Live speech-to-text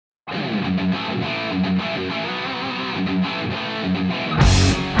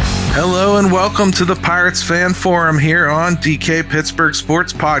Hello and welcome to the Pirates Fan Forum here on DK Pittsburgh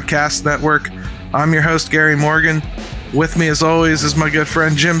Sports Podcast Network. I'm your host, Gary Morgan. With me, as always, is my good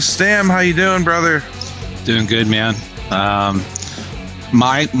friend, Jim Stam. How you doing, brother? Doing good, man.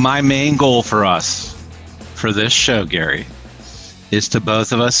 My main goal for us, for this show, Gary, is to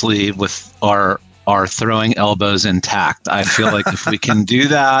both of us leave with our throwing elbows intact. I feel like if we can do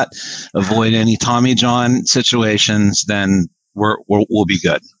that, avoid any Tommy John situations, then we'll be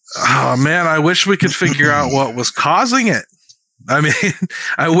good. Oh, man, I wish we could figure out what was causing it. I mean,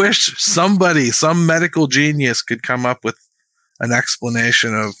 I wish some medical genius could come up with an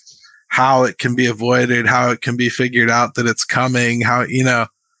explanation of how it can be avoided, how it can be figured out that it's coming,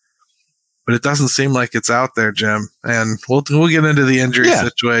 but it doesn't seem like it's out there, Jim. And we'll get into the injury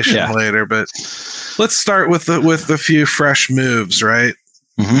situation later, but let's start with a few fresh moves, right?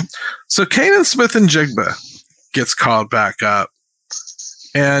 Mm-hmm. So Canaan Smith-Njigba gets called back up.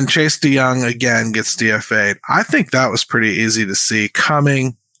 And Chase DeYoung again gets DFA'd. I think that was pretty easy to see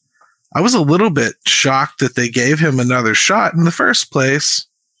coming. I was a little bit shocked that they gave him another shot in the first place.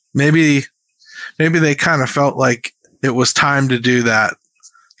 Maybe they kind of felt like it was time to do that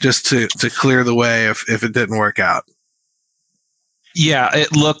just to clear the way if it didn't work out. Yeah,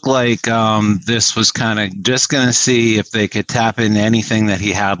 it looked like this was kind of just going to see if they could tap in anything that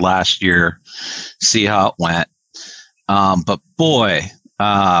he had last year, see how it went. But boy,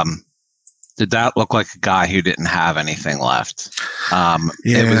 did that look like a guy who didn't have anything left?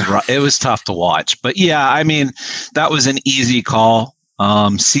 It was tough to watch, but yeah, I mean, that was an easy call.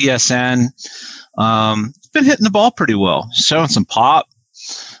 CSN, been hitting the ball pretty well, showing some pop,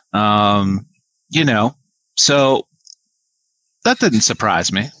 so that didn't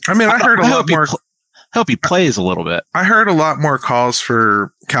surprise me. I mean, I heard a lot more. Hope he plays a little bit. I heard a lot more calls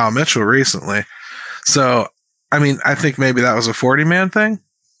for Cal Mitchell recently. So, I mean, I think maybe that was a 40-man thing,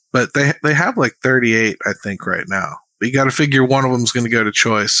 but they have like 38, I think, right now. But you got to figure one of them's going to go to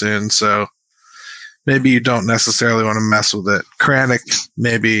Choice soon, so maybe you don't necessarily want to mess with it. Kranick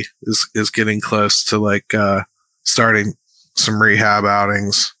maybe is getting close to starting some rehab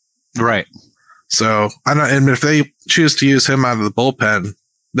outings, right? So I don't. And if they choose to use him out of the bullpen,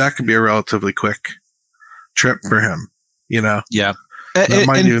 that could be a relatively quick trip for him. Yeah, that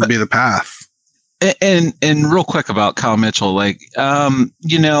might even be the path. And real quick about Cal Mitchell, I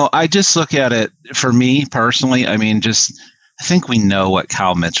just look at it for me personally. I mean, I think we know what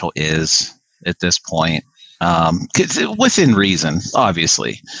Cal Mitchell is at this point, within reason,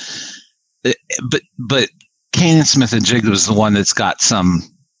 obviously. But Canaan Smith-Njigba was the one that's got some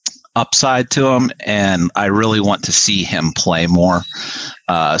upside to him, and I really want to see him play more.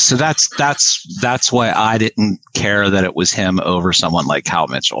 So that's why I didn't care that it was him over someone like Cal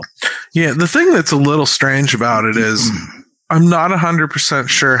Mitchell. Yeah, the thing that's a little strange about it is I'm not 100%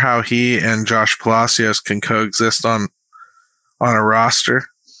 sure how he and Josh Palacios can coexist on a roster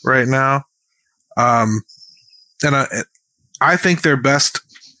right now. And I think their best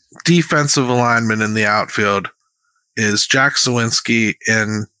defensive alignment in the outfield is Jack Sawinski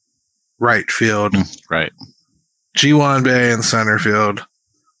in right field, right? Ji-Hwan Bae in center field,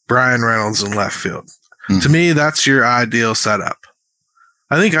 Brian Reynolds in left field. To me, that's your ideal setup.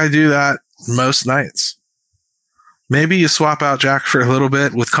 I think I do that most nights. Maybe you swap out Jack for a little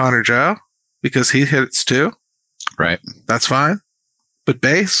bit with Connor Joe because he hits too. Right. That's fine. But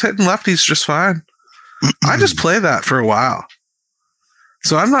Bae's hitting lefties just fine. I just play that for a while.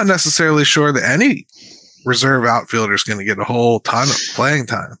 So I'm not necessarily sure that any reserve outfielder is going to get a whole ton of playing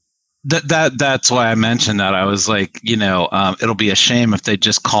time. That's why I mentioned that. I was like, it'll be a shame if they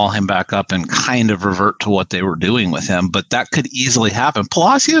just call him back up and kind of revert to what they were doing with him. But that could easily happen.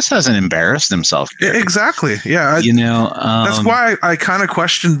 Palacios hasn't embarrassed himself. Exactly. Yeah. That's why I kind of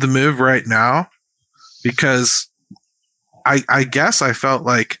questioned the move right now, because I guess I felt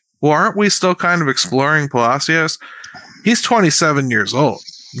like, well, aren't we still kind of exploring Palacios? He's 27 years old.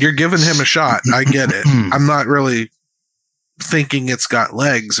 You're giving him a shot. I get it. I'm not really thinking it's got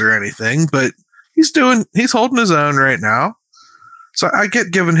legs or anything, but he's holding his own right now. So I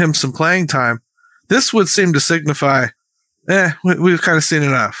get giving him some playing time. This would seem to signify, we've kind of seen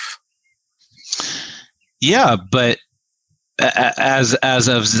enough. Yeah, but as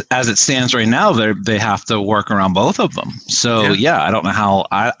it stands right now, they have to work around both of them. So yeah, I don't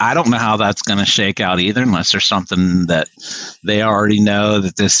know how that's going to shake out either, unless there's something that they already know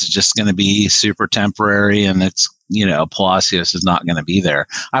that this is just going to be super temporary, and it's Palacios is not going to be there.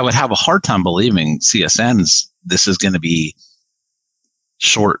 I would have a hard time believing CSN's this is going to be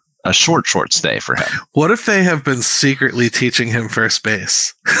short a short stay for him. What if they have been secretly teaching him first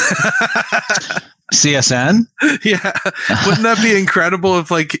base? CSN? Yeah. Wouldn't that be incredible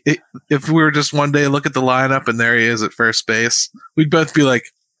if we were just one day look at the lineup and there he is at first base? We'd both be like,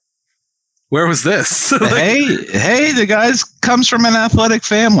 where was this? Hey, the guy comes from an athletic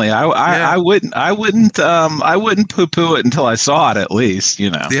family. I wouldn't poo-poo it until I saw it, at least,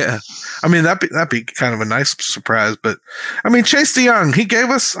 Yeah. I mean, that'd be kind of a nice surprise, but I mean, Chase DeYoung, he gave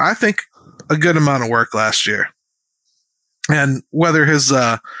us, I think, a good amount of work last year. And whether his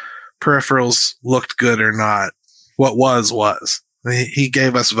peripherals looked good or not, what was. I mean, he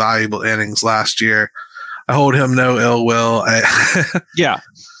gave us valuable innings last year. I hold him no ill will. Yeah.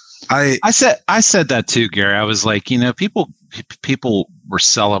 I said that too, Gary. I was like, people were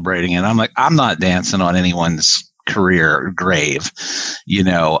celebrating it. I'm like, I'm not dancing on anyone's career or grave.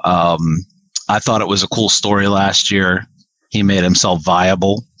 I thought it was a cool story last year. He made himself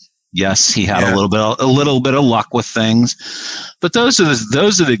viable. Yes, he had a little bit of luck with things, but those are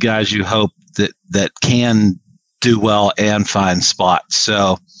the guys you hope that can do well and find spots.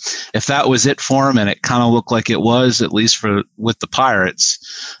 So if that was it for him, and it kind of looked like it was, at least with the Pirates,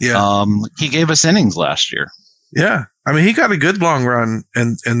 he gave us innings last year. Yeah. I mean, he got a good long run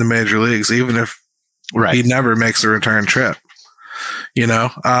in the major leagues, even if he never makes a return trip,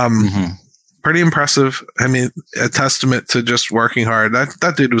 pretty impressive. I mean, a testament to just working hard.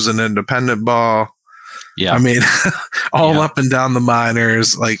 That dude was an independent ball. Yeah. I mean, up and down the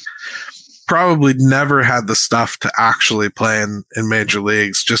minors, probably never had the stuff to actually play in major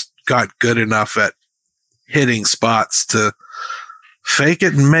leagues, just got good enough at hitting spots to fake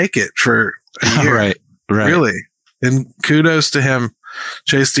it and make it for a year. Right. Really. And kudos to him.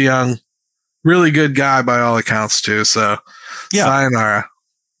 Chase DeYoung, really good guy by all accounts too. So sayonara.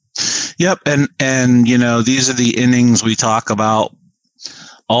 Yep. And these are the innings we talk about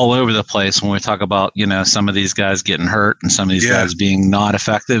all over the place when we talk about, some of these guys getting hurt and some of these guys being not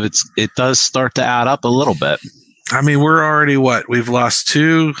effective. It does start to add up a little bit. I mean, we're already we've lost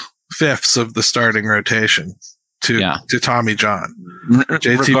 2/5 of the starting rotation to Tommy John.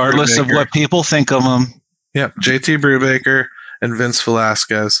 Regardless of what people think of him. Yep. JT Brubaker and Vince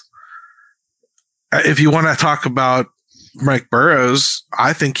Velasquez. If you want to talk about Mike Burrows,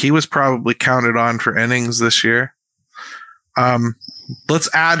 I think he was probably counted on for innings this year.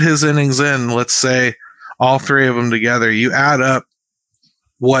 Let's add his innings in. Let's say all three of them together. You add up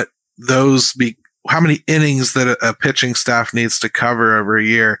how many innings that a pitching staff needs to cover over a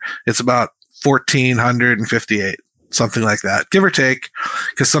year. It's about 1,458, something like that, give or take,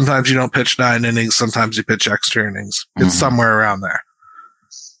 because sometimes you don't pitch 9 innings, sometimes you pitch extra innings. It's somewhere around there.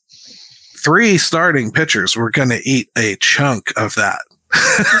 3 starting pitchers were going to eat a chunk of that.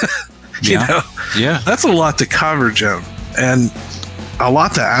 That's a lot to cover, Jim, and a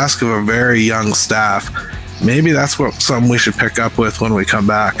lot to ask of a very young staff. Maybe that's something we should pick up with when we come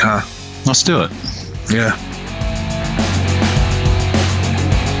back, huh? Let's do it. Yeah.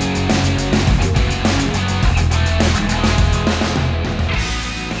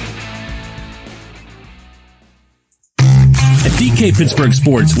 At DK Pittsburgh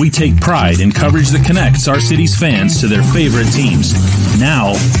Sports, we take pride in coverage that connects our city's fans to their favorite teams.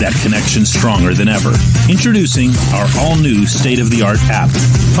 Now, that connection's stronger than ever. Introducing our all-new state-of-the-art app.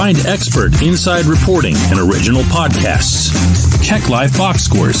 Find expert inside reporting and original podcasts. Check live box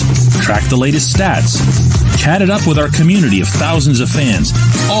scores. Track the latest stats. Chat it up with our community of thousands of fans,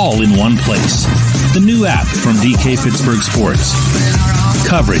 all in one place. The new app from DK Pittsburgh Sports.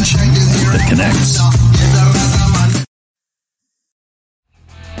 Coverage that connects.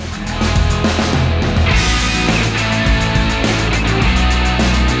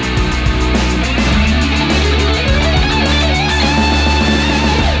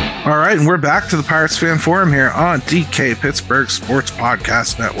 All right, and we're back to the Pirates Fan Forum here on DK Pittsburgh Sports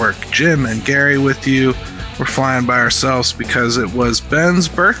Podcast Network. Jim and Gary with you. We're flying by ourselves because it was Ben's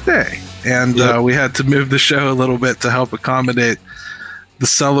birthday, and we had to move the show a little bit to help accommodate the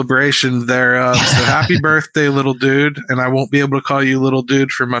celebration thereof. So happy birthday, little dude. And I won't be able to call you little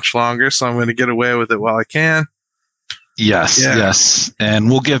dude for much longer, so I'm going to get away with it while I can. Yes. And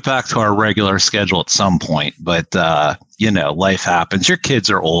we'll get back to our regular schedule at some point, but life happens. Your kids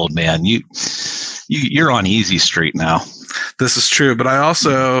are old, man. You're on easy street now. This is true, but I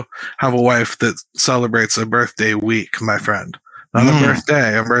also have a wife that celebrates a birthday week, my friend. Not a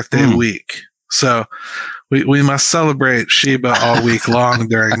birthday, a birthday week. So we must celebrate Sheba all week long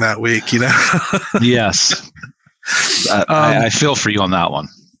during that week, Yes. I feel for you on that one.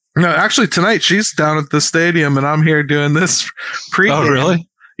 No, actually tonight she's down at the stadium and I'm here doing this pregame. Oh, really?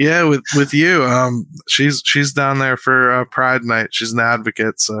 Yeah, with you. She's down there for Pride Night. She's an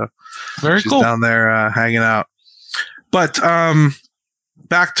advocate, so very she's cool. down there hanging out. But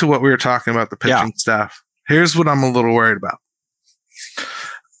back to what we were talking about, the pitching staff. Here's what I'm a little worried about.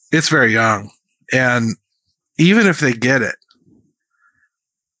 It's very young, and even if they get it,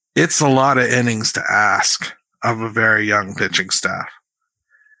 it's a lot of innings to ask of a very young pitching staff.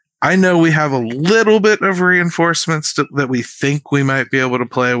 I know we have a little bit of reinforcements that we think we might be able to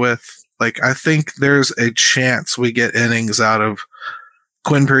play with. Like, I think there's a chance we get innings out of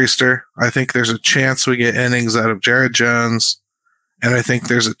Quinn Priester. I think there's a chance we get innings out of Jared Jones. And I think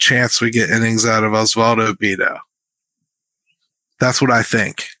there's a chance we get innings out of Osvaldo Bido. That's what I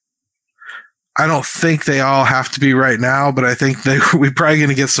think. I don't think they all have to be right now, but I think we're probably going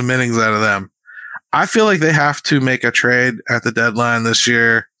to get some innings out of them. I feel like they have to make a trade at the deadline this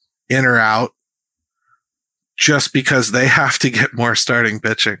year, in or out, just because they have to get more starting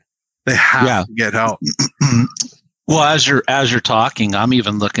pitching. They have to get help. Well, as you're talking, I'm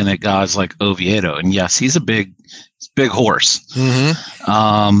even looking at guys like Oviedo, and yes, he's a big horse.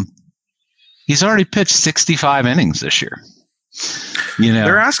 Mm-hmm. He's already pitched 65 innings this year.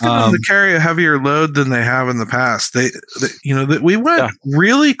 They're asking them to carry a heavier load than they have in the past. We went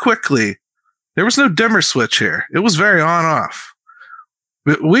really quickly. There was no dimmer switch here. It was very on off.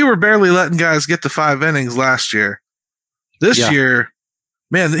 We were barely letting guys get to 5 innings last year. This year,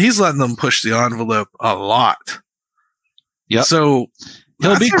 man, he's letting them push the envelope a lot. Yep. So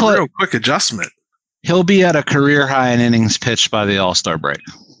he'll be a real quick adjustment. He'll be at a career high in innings pitched by the All-Star break.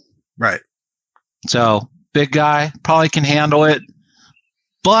 Right. So big guy, probably can handle it.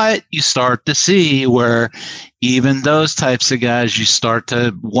 But you start to see where even those types of guys, you start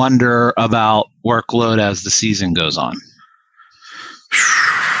to wonder about workload as the season goes on.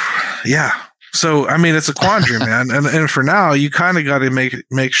 Yeah. So, I mean, it's a quandary, man. And for now, you kind of got to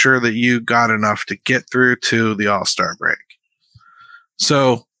make sure that you got enough to get through to the All-Star break.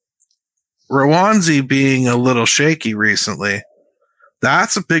 So, Roansy being a little shaky recently,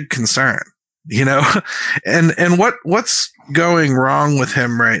 that's a big concern, and what's going wrong with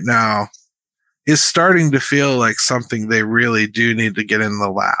him right now is starting to feel like something they really do need to get in the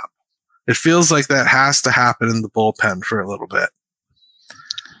lab. It feels like that has to happen in the bullpen for a little bit.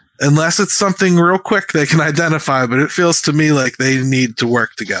 Unless it's something real quick they can identify, but it feels to me like they need to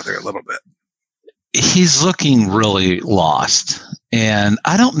work together a little bit. He's looking really lost, and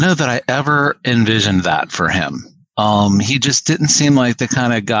I don't know that I ever envisioned that for him. He just didn't seem like the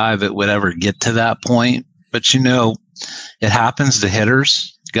kind of guy that would ever get to that point. But, it happens to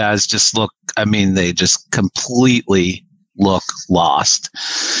hitters. Guys just they just completely look lost.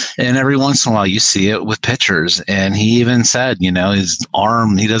 And every once in a while you see it with pitchers. And he even said, his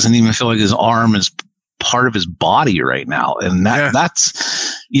arm, he doesn't even feel like his arm is part of his body right now. And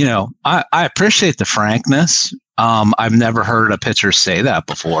that's, I appreciate the frankness. I've never heard a pitcher say that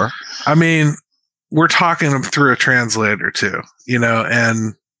before. I mean, we're talking through a translator too,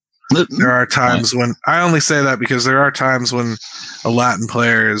 and there are times when I only say that because there are times when a Latin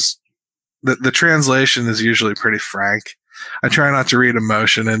player is the translation is usually pretty frank. I try not to read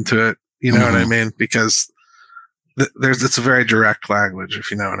emotion into it. You know what I mean? Because it's a very direct language,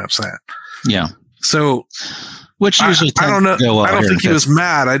 if you know what I'm saying. Yeah. So, which usually I don't know. I don't think he was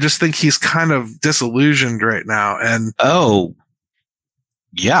mad. I just think he's kind of disillusioned right now. And I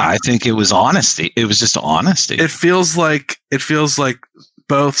think it was honesty. It was just honesty. It feels like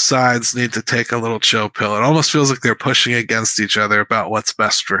both sides need to take a little chill pill. It almost feels like they're pushing against each other about what's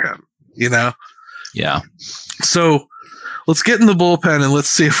best for him. Yeah. So let's get in the bullpen and let's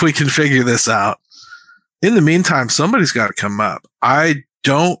see if we can figure this out. In the meantime, somebody's got to come up. I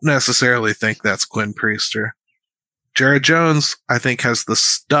don't necessarily think that's Quinn Priester. Jared Jones, I think, has the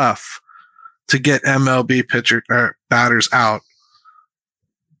stuff to get MLB batters out,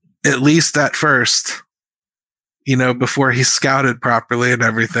 at least at first, before he's scouted properly and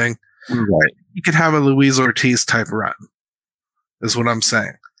everything. Right. He could have a Luis Ortiz type run, is what I'm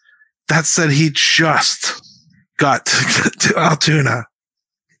saying. That said, he just got to Altoona.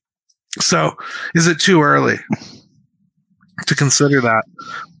 So is it too early to consider that?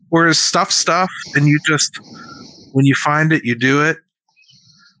 Or is stuff and you just, when you find it, you do it?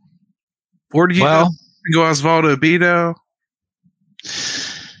 Or do you go Osvaldo Bido?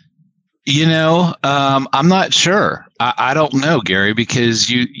 I'm not sure. I don't know, Gary, because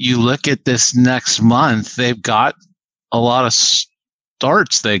you look at this next month, they've got a lot of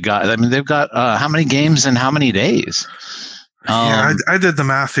starts. They've got how many games in how many days? I did the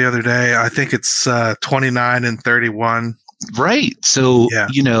math the other day. I think it's 29 and 31. Right. So,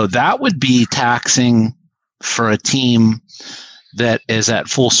 that would be taxing for a team that is at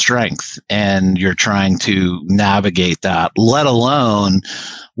full strength, and you're trying to navigate that, let alone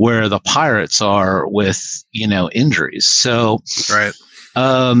where the Pirates are with, injuries. So right.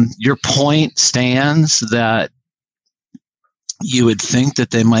 Your point stands that you would think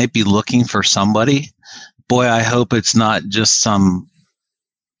that they might be looking for somebody. Boy, I hope it's not just some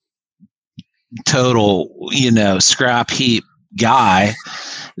total, scrap heap guy.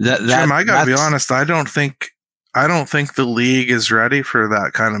 Jim, I gotta be honest, I don't think the league is ready for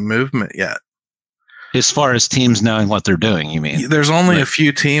that kind of movement yet. As far as teams knowing what they're doing, you mean? There's only a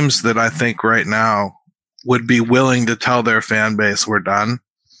few teams that I think right now would be willing to tell their fan base we're done.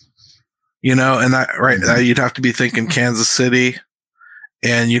 And that you'd have to be thinking Kansas City,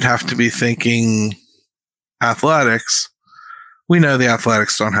 and you'd have to be thinking Athletics. We know the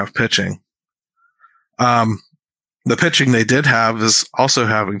Athletics don't have pitching. The pitching they did have is also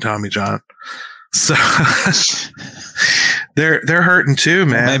having Tommy John. So they're hurting too,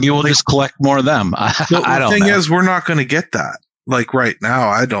 man. Maybe we'll just collect more of them. The thing is, we're not going to get that. Like right now,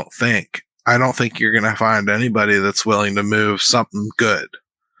 I don't think you're going to find anybody that's willing to move something good.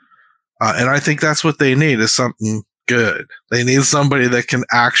 And I think that's what they need, is something good. They need somebody that can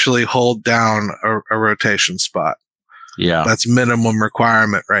actually hold down a rotation spot. Yeah. That's minimum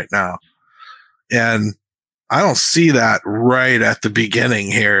requirement right now. And I don't see that right at the beginning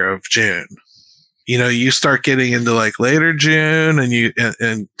here of June. You start getting into like later June,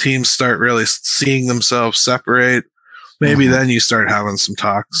 and teams start really seeing themselves separate. Maybe then you start having some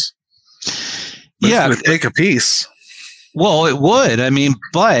talks. But it's going to take a piece. Well, it would. I mean,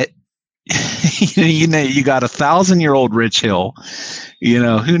 but you got 1,000-year-old Rich Hill.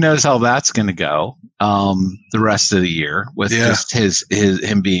 Who knows how that's going to go the rest of the year with just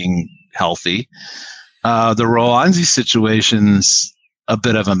him being healthy. The Roansy situation's a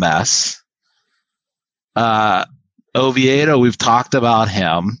bit of a mess. Oviedo, we've talked about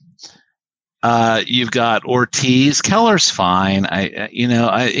him. You've got Ortiz. Keller's fine.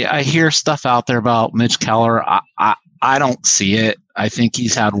 I hear stuff out there about Mitch Keller. I don't see it. I think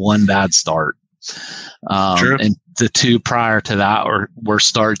he's had one bad start. And the two prior to that were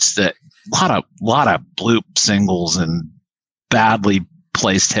starts that lot of bloop singles and badly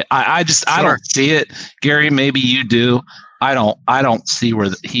placed hit. I don't see it. Gary, maybe you do. I don't see where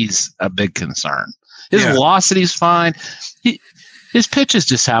he's a big concern. His velocity's fine. His pitches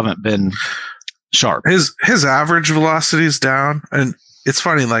just haven't been sharp. His average velocity is down, and it's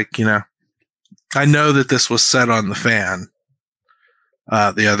funny. I know that this was said on the Fan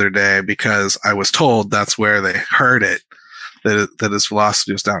the other day because I was told that's where they heard it, that his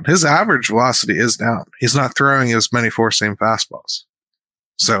velocity was down. His average velocity is down. He's not throwing as many four-seam fastballs,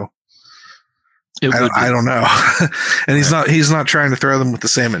 so I don't know. And he's not trying to throw them with the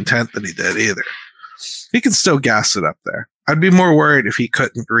same intent that he did either. He can still gas it up there. I'd be more worried if he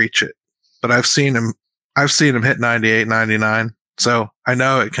couldn't reach it, but I've seen him hit 98, 99. So I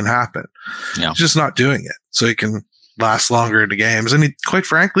know it can happen. Yeah. He's just not doing it. So he can last longer into games. And quite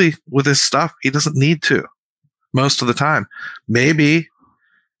frankly, with his stuff, he doesn't need to most of the time. Maybe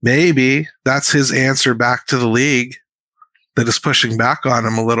that's his answer back to the league that is pushing back on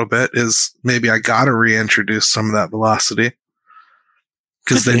him a little bit, is maybe I got to reintroduce some of that velocity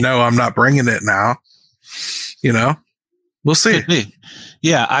because they know I'm not bringing it now. We'll see.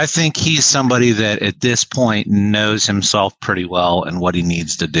 Yeah, I think he's somebody that at this point knows himself pretty well and what he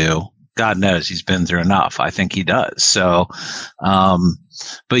needs to do. God knows he's been through enough. I think he does. So,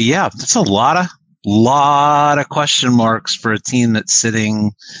 but yeah, that's a lot of question marks for a team that's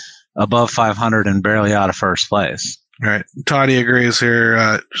sitting above 500 and barely out of first place. All right. Toddy agrees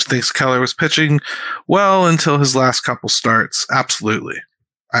here. Thinks Keller was pitching well until his last couple starts. Absolutely.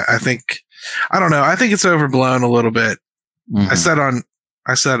 I think, I don't know. I think it's overblown a little bit. Mm-hmm.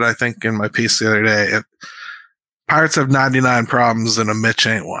 I said, I think in my piece the other day, Pirates have 99 problems and a Mitch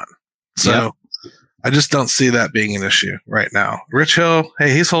ain't one. So I just don't see that being an issue right now. Rich Hill,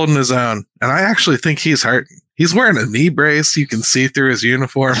 hey, he's holding his own. And I actually think he's hurting. He's wearing a knee brace. You can see through his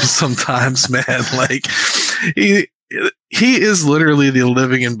uniform sometimes, man. Like he is literally the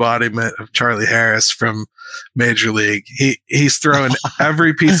living embodiment of Charlie Harris from Major League. He's throwing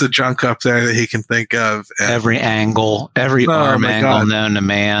every piece of junk up there that he can think of. Every angle, every arm angle known to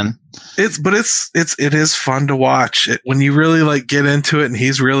man. It is fun to watch. When you really get into it and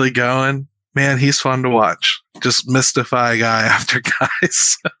he's really going, man, he's fun to watch. Just mystify guy after guy.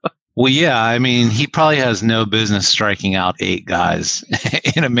 So. Well, yeah, I mean, he probably has no business striking out 8 guys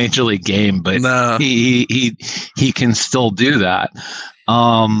in a major league game, but he can still do that.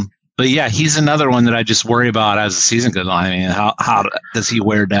 But But yeah, he's another one that I just worry about as the season goes on. I mean, how does he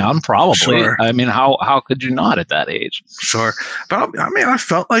wear down? Probably. Sure. I mean, how could you not at that age? Sure. But I mean, I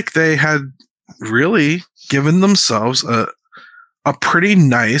felt like they had really given themselves a pretty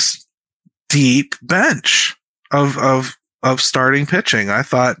nice, deep bench of starting pitching. I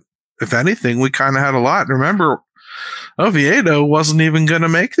thought, if anything, we kind of had a lot. Remember, Oviedo wasn't even going to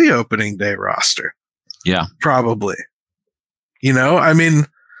make the opening day roster. Yeah. Probably. I mean,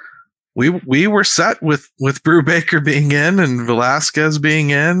 we were set with Brubaker being in and Velasquez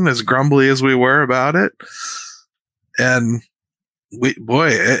being in, as grumbly as we were about it. And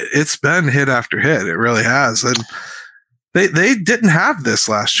it's been hit after hit. It really has. And they didn't have this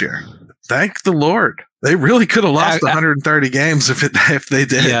last year. Thank the Lord. They really could have lost 130 games if they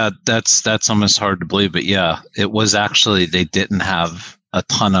did. Yeah, that's almost hard to believe. But yeah, it was actually, they didn't have a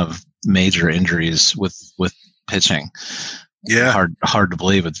ton of major injuries with pitching. Yeah, hard to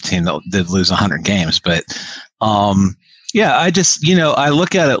believe with the team that did lose 100 games. But yeah, I just, I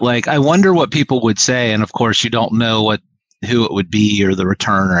look at it like, I wonder what people would say. And of course, you don't know who it would be or the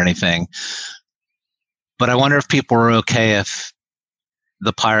return or anything. But I wonder if people are okay if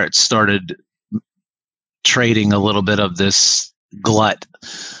the Pirates started trading a little bit of this glut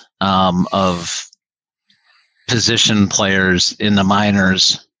of position players in the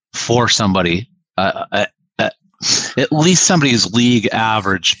minors for somebody, at least somebody who's league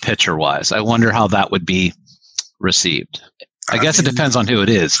average pitcher wise. I wonder how that would be received. I guess it depends on who it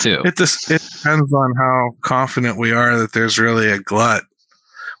is too. It depends on how confident we are that there's really a glut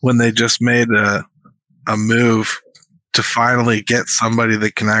when they just made a move to finally get somebody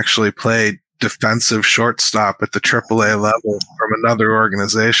that can actually play defensive shortstop at the AAA level from another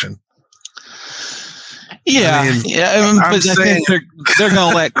organization. Yeah, but I think they're going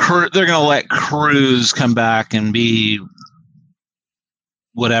to let Cruz come back and be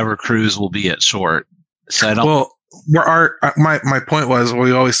whatever Cruz will be at short. So I don't. Well, my point was,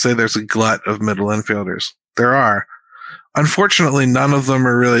 we always say there's a glut of middle infielders. There are. Unfortunately, none of them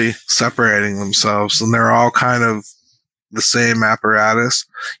are really separating themselves, and they're all kind of the same apparatus.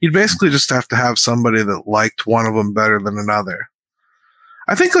 You'd basically just have to have somebody that liked one of them better than another.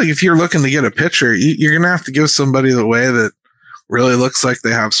 I think, like, if you're looking to get a pitcher, you're going to have to give somebody the way that really looks like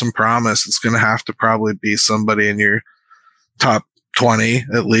they have some promise. It's going to have to probably be somebody in your top 20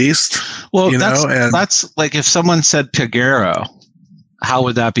 at least. Well, that's like if someone said Peguero, how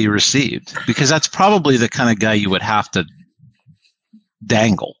would that be received? Because that's probably the kind of guy you would have to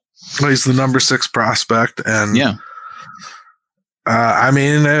dangle. Well, he's the number 6 prospect, and yeah. I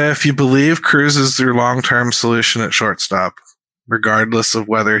mean, if you believe Cruz is your long-term solution at shortstop, regardless of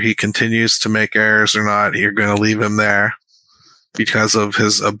whether he continues to make errors or not, you're going to leave him there because of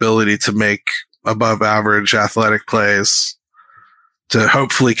his ability to make above average athletic plays to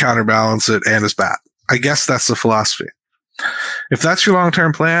hopefully counterbalance it, and his bat. I guess that's the philosophy. If that's your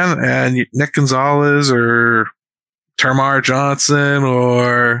long-term plan, and Nick Gonzalez or Termar Johnson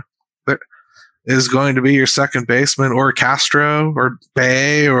or is going to be your second baseman, or Castro or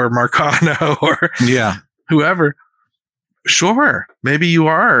Bay or Marcano or whoever, sure, maybe you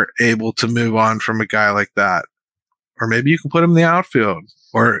are able to move on from a guy like that. Or maybe you can put him in the outfield.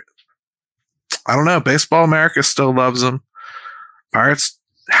 Or, I don't know, Baseball America still loves him. Pirates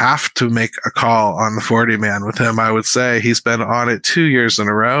have to make a call on the 40-man with him, I would say. He's been on it 2 years in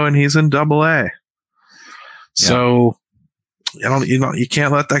a row, and he's in AA. So, you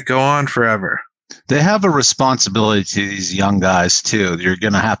can't let that go on forever. They have a responsibility to these young guys too. You're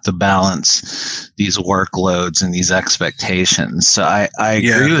going to have to balance these workloads and these expectations. So I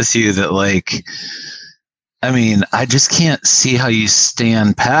agree with you that, like, I mean, I just can't see how you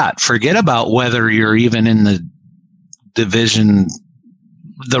stand pat. Forget about whether you're even in the division,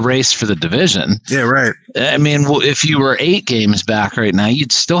 the race for the division. Yeah, right. I mean, if you were 8 games back right now,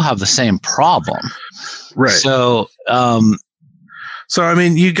 you'd still have the same problem. Right. So, I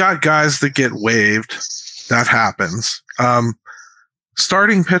mean, you got guys that get waived. That happens.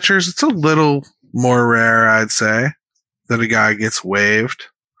 Starting pitchers, it's a little more rare, I'd say, that a guy gets waived.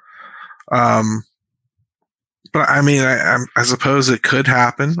 But I mean, I suppose it could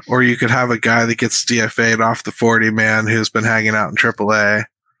happen, or you could have a guy that gets DFA'd off the 40-man who's been hanging out in AAA.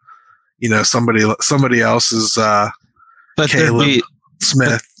 Somebody else's Caleb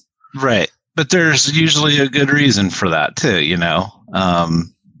Smith. Right. But there's usually a good reason for that too,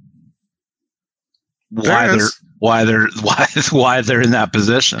 why they're in that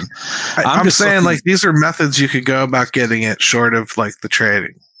position. I'm just saying, like, these are methods you could go about getting it short of, like, the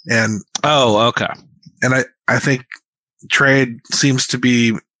trading. And okay. And I think trade seems to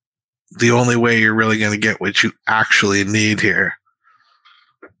be the only way you're really going to get what you actually need here.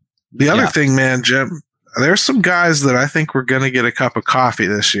 The other thing, man, Jim, there's some guys that I think we're going to get a cup of coffee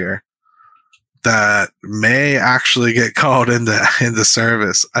this year that may actually get called into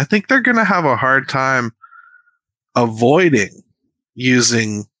service. I think they're going to have a hard time avoiding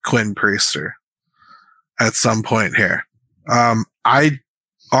using Quinn Priester at some point here. I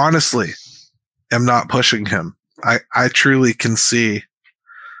honestly am not pushing him. I truly can see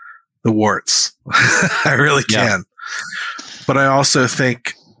the warts. I really can. But I also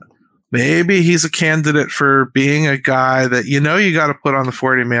think maybe he's a candidate for being a guy that you got to put on the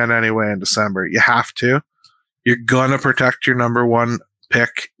 40-man anyway in December. You have to. You're going to protect your number one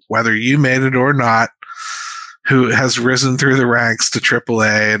pick, whether you made it or not, who has risen through the ranks to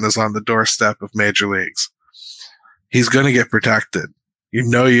AAA and is on the doorstep of major leagues. He's going to get protected. You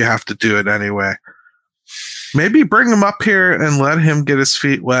have to do it anyway. Maybe bring him up here and let him get his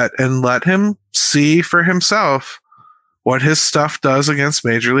feet wet and let him see for himself what his stuff does against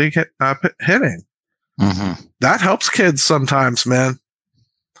major league hitting. Mm-hmm. That helps kids sometimes, man.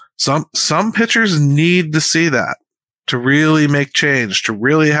 Some pitchers need to see that to really make change, to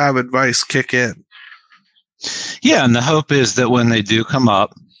really have advice kick in. Yeah, and the hope is that when they do come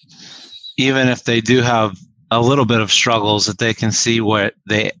up, even if they do have a little bit of struggles, that they can see what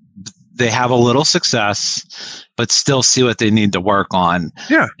they have a little success, but still see what they need to work on.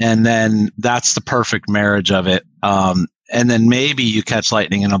 Yeah. And then that's the perfect marriage of it. And then maybe you catch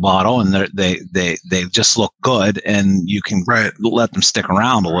lightning in a bottle and they just look good and you can let them stick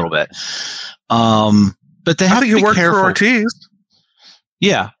around a little bit. But they have to be careful. For Ortiz.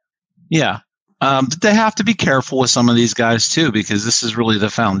 Yeah. Yeah. But they have to be careful with some of these guys too, because this is really the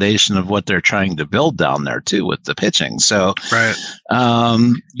foundation of what they're trying to build down there too with the pitching. So,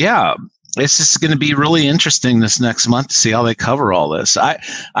 it's just going to be really interesting this next month to see how they cover all this.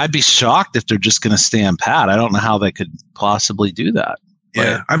 I'd be shocked if they're just going to stand pat. I don't know how they could possibly do that.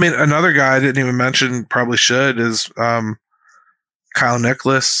 Yeah. I mean, another guy I didn't even mention, probably should, is Kyle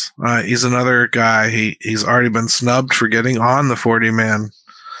Nicholas. He's another guy. He's already been snubbed for getting on the 40-man.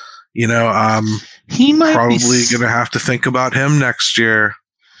 He might probably going to have to think about him next year.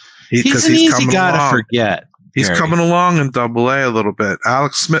 He's an easy guy to forget. He's coming along in AA a little bit.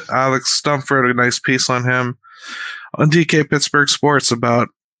 Alex Stumpf wrote a nice piece on him on DK Pittsburgh Sports about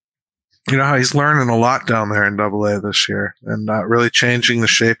how he's learning a lot down there in AA this year and really changing the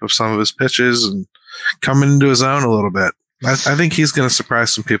shape of some of his pitches and coming into his own a little bit. I think he's going to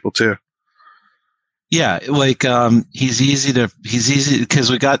surprise some people too. Yeah, like he's easy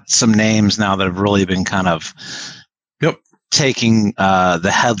because we got some names now that have really been kind of taking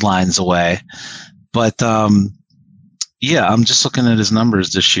the headlines away. But I'm just looking at his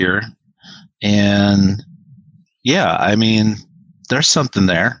numbers this year, and I mean, there's something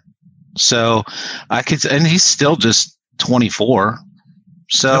there. So and he's still just 24.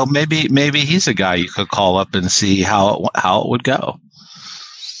 So maybe he's a guy you could call up and see how it would go.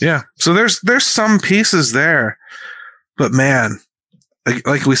 Yeah. So there's some pieces there, but man,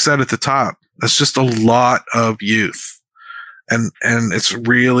 like we said at the top, that's just a lot of youth. And it's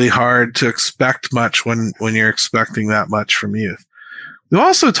really hard to expect much when you're expecting that much from youth. We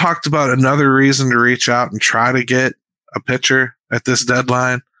also talked about another reason to reach out and try to get a pitcher at this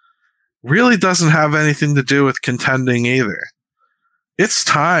deadline. Really doesn't have anything to do with contending either. It's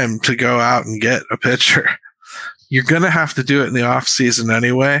time to go out and get a pitcher. You're going to have to do it in the off season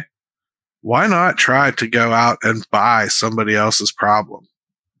anyway. Why not try to go out and buy somebody else's problem?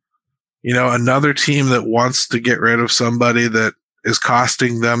 Another team that wants to get rid of somebody that is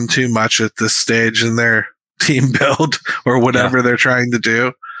costing them too much at this stage in their team build or whatever they're trying to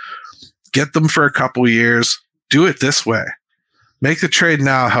do. Get them for a couple years. Do it this way. Make the trade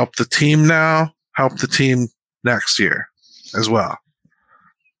now. Help the team now. Help the team next year as well.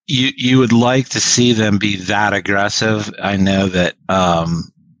 You would like to see them be that aggressive. I know that, I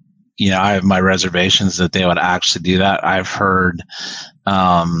have my reservations that they would actually do that. I've heard,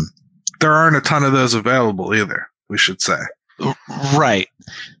 there aren't a ton of those available either, we should say. Right.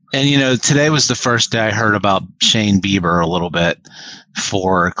 And, today was the first day I heard about Shane Bieber a little bit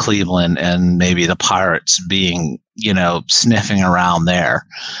for Cleveland and maybe the Pirates being, sniffing around there.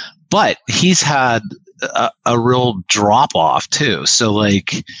 But he's had a real drop off too. So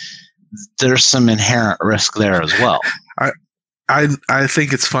there's some inherent risk there as well. I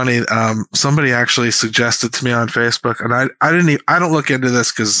think it's funny. Somebody actually suggested to me on Facebook, and I don't look into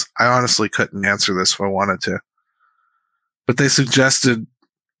this because I honestly couldn't answer this if I wanted to. But they suggested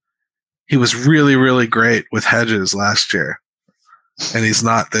he was really, really great with Hedges last year, and he's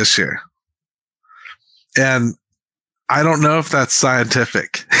not this year. And I don't know if that's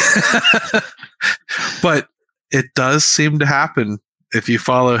scientific, but it does seem to happen if you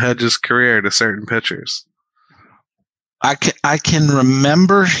follow Hedges' career to certain pitchers. I can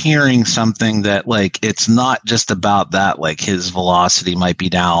remember hearing something that like it's not just about that, like his velocity might be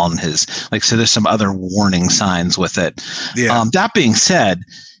down, so there's some other warning signs with it. Yeah. That being said,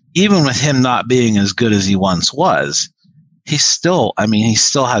 even with him not being as good as he once was, he still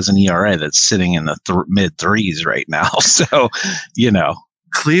has an ERA that's sitting in the mid threes right now. So,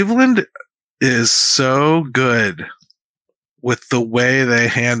 Cleveland is so good with the way they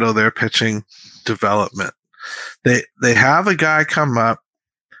handle their pitching development. They have a guy come up,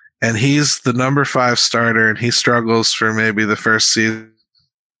 and he's the number 5 starter, and he struggles for maybe the first season,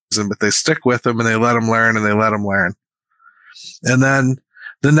 but they stick with him and they let him learn. And then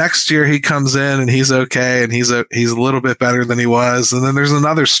the next year he comes in and he's okay, and he's a little bit better than he was. And then there's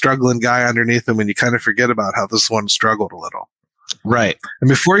another struggling guy underneath him, and you kind of forget about how this one struggled a little. Right. And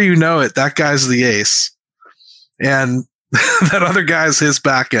before you know it, that guy's the ace. And that other guy's his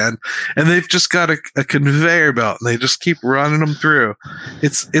back end, and they've just got a conveyor belt, and they just keep running them through.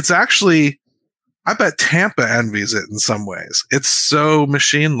 It's actually, I bet Tampa envies it in some ways. It's so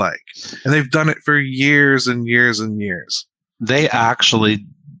machine-like, and they've done it for years and years and years. They actually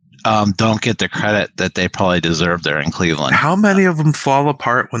don't get the credit that they probably deserve there in Cleveland. How many of them fall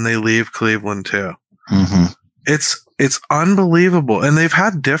apart when they leave Cleveland too? Mm-hmm. It's unbelievable, and they've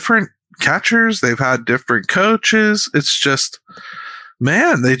had different catchers, they've had different coaches. It's just,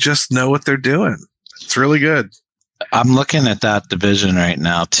 man, they just know what they're doing. It's really good. I'm looking at that division right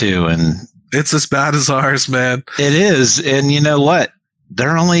now too, and it's as bad as ours, man. It is. And you know what?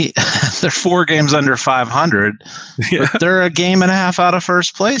 They're 4 games under 500, but they're a game and a half out of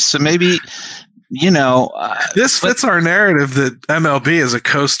first place. So maybe, this fits our narrative that MLB is a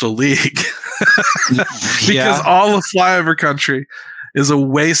coastal league because all of flyover country is a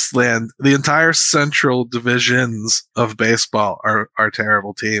wasteland. The entire central divisions of baseball are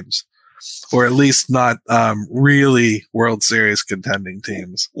terrible teams, or at least not really World Series contending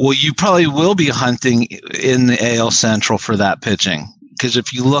teams. Well, you probably will be hunting in the AL Central for that pitching, because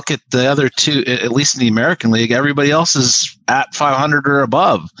if you look at the other two, at least in the American League, everybody else is at 500 or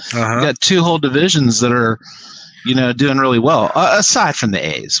above. Uh-huh. You got 2 whole divisions that are, doing really well, aside from the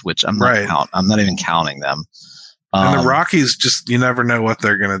A's, which I'm not even counting them. And the Rockies, just, you never know what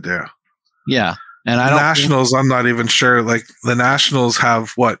they're going to do. Yeah. And the Nationals, I'm not even sure. Like, the Nationals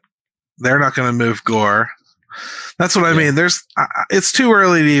have what? They're not going to move Gore. That's what I mean. It's too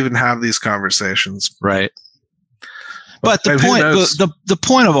early to even have these conversations. Right. But the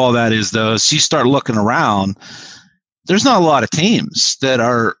point of all that is, though, is you start looking around, there's not a lot of teams that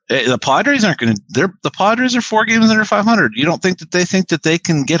are, the Padres aren't going to, the Padres are 4 games under 500. You don't think that they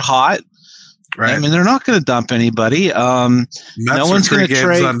can get hot? Right. I mean, they're not going to dump anybody. No one's going to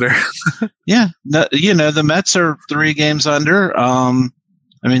trade. Under. Yeah. No, the Mets are 3 games under.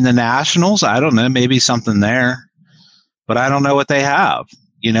 The Nationals, I don't know, maybe something there, but I don't know what they have.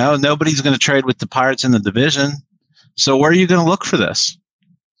 Nobody's going to trade with the Pirates in the division. So where are you going to look for this?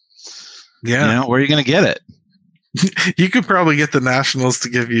 Yeah. Where are you going to get it? You could probably get the Nationals to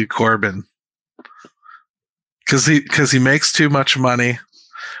give you Corbin because he makes too much money.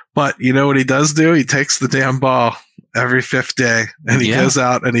 But you know what he does do? He takes the damn ball every 5th day, and he goes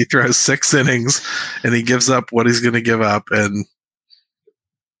out and he throws 6 innings, and he gives up what he's going to give up. And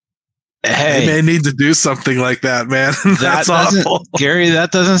they may need to do something like that, man. That's awful, Gary.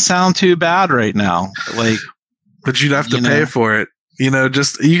 That doesn't sound too bad right now. But you'd have to pay for it. You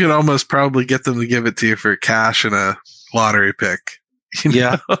could almost probably get them to give it to you for cash and a lottery pick.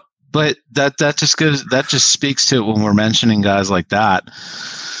 Yeah. But that just speaks to it when we're mentioning guys like that.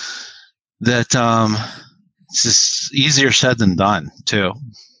 That it's just easier said than done too.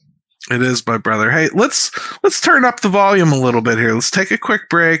 It is, my brother. Hey, let's turn up the volume a little bit here. Let's take a quick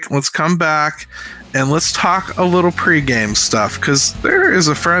break. Let's come back and let's talk a little pregame stuff, because there is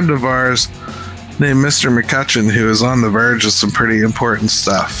a friend of ours named Mr. McCutcheon who is on the verge of some pretty important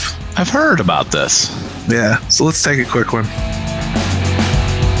stuff. I've heard about this. Yeah, so let's take a quick one.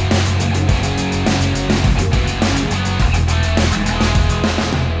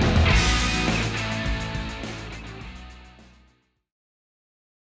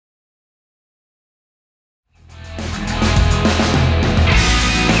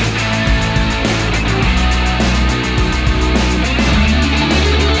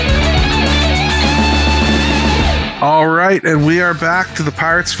 All right, and we are back to the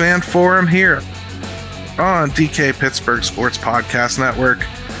Pirates Fan Forum here on DK Pittsburgh Sports Podcast Network.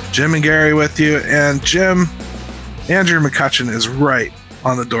 Jim and Gary with you, and Jim, Andrew McCutcheon is right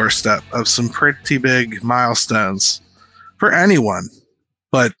on the doorstep of some pretty big milestones for anyone,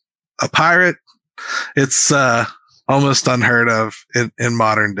 but a Pirate, it's a almost unheard of in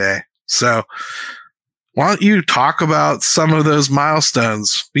modern day. So why don't you talk about some of those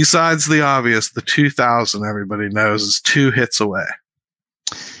milestones besides the obvious? The 2,000 everybody knows is 2 hits away.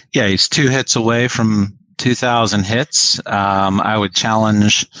 Yeah, he's 2 hits away from 2,000 hits. I would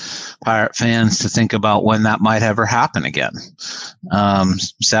challenge Pirate fans to think about when that might ever happen again.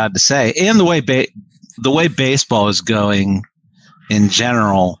 Sad to say. And the way baseball is going in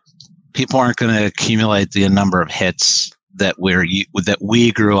general, people aren't going to accumulate the number of hits that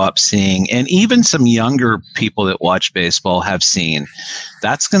we grew up seeing, and even some younger people that watch baseball have seen.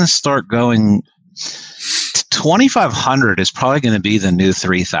 That's going to start going. 2,500 is probably going to be the new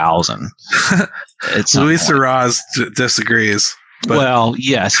 3,000. Luis Arraez disagrees. But. Well,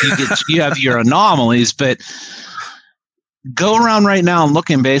 yes, you have your anomalies, but go around right now and look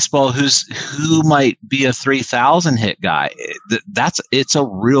in baseball who might be a 3,000 hit guy. It's a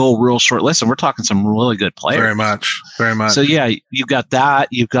real short list, and we're talking some really good players. Very much. So yeah, you've got that.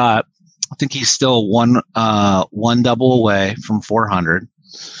 You've got, I think he's still one double away from 400.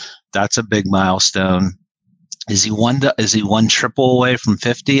 That's a big milestone. Is he one triple away from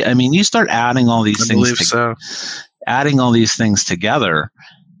 50? I mean, you start adding all these adding all these things together.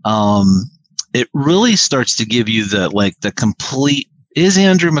 It really starts to give you the complete. Is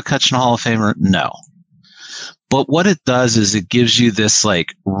Andrew McCutchen a Hall of Famer? No. But what it does is it gives you this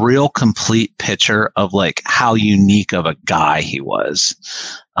real complete picture of how unique of a guy he was.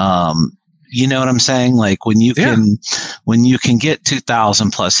 You know what I'm saying? When you can get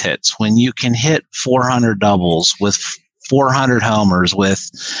 2,000 plus hits, when you can hit 400 doubles with 400 homers with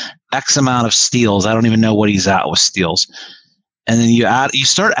X amount of steals. I don't even know what he's at with steals. And then you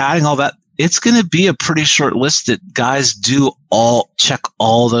start adding all that. It's going to be a pretty short list that guys check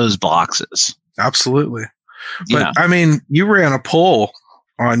all those boxes. Absolutely. But I mean, you ran a poll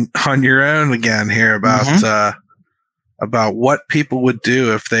on your own again here about what people would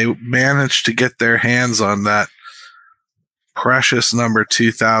do if they managed to get their hands on that precious number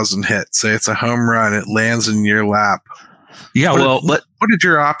 2,000 hit. Say it's a home run, it lands in your lap. Yeah, what are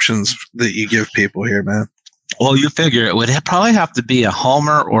your options that you give people here, man? Well, you figure it would probably have to be a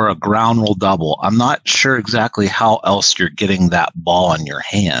homer or a ground rule double. I'm not sure exactly how else you're getting that ball in your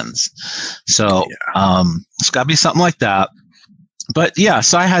hands. So it's got to be something like that. But yeah,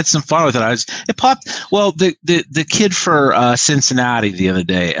 so I had some fun with it. It popped. Well, the kid for Cincinnati the other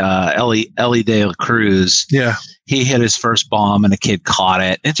day, Ellie De La Cruz. Yeah, he hit his first bomb and a kid caught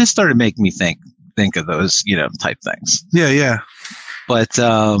it. It just started making me think of those, type things. Yeah. But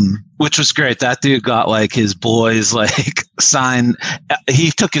which was great. That dude got his boys signed.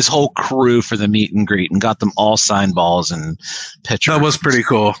 He took his whole crew for the meet and greet and got them all signed balls and pictures. That was pretty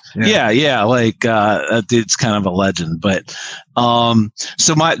cool. Yeah. That dude's kind of a legend. But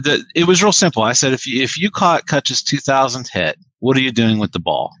so it was real simple. I said, if you caught Kutch's 2,000th hit, what are you doing with the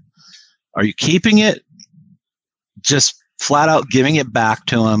ball? Are you keeping it? Just flat out giving it back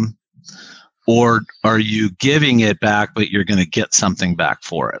to him? Or are you giving it back, but you're going to get something back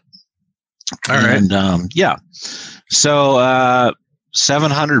for it? All right. And so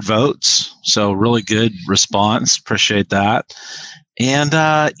 700 votes. So really good response. Appreciate that. And,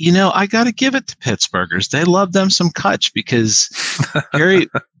 I got to give it to Pittsburghers. They love them some Kutch because, Gary,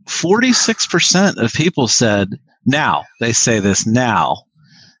 46% of people said now. They say this now.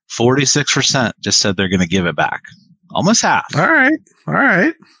 46% just said they're going to give it back. Almost half. All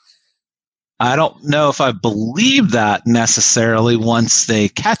right. I don't know if I believe that necessarily once they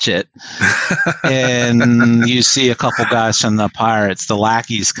catch it and you see a couple guys from the Pirates, the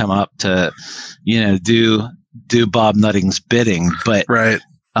lackeys come up to, do Bob Nutting's bidding. But, right.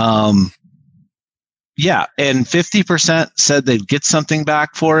 Yeah. And 50% said they'd get something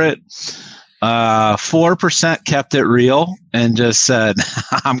back for it. 4% kept it real and just said,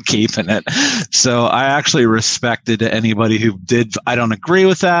 I'm keeping it. So I actually respected anybody who did. I don't agree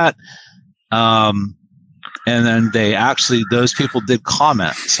with that. And then those people did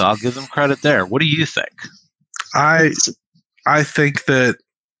comment, so I'll give them credit there. What do you think? I think that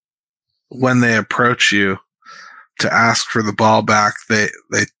when they approach you to ask for the ball back, they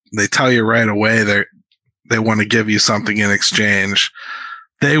tell you right away they want to give you something in exchange.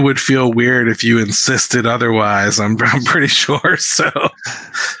 They would feel weird if you insisted otherwise. I'm pretty sure. So,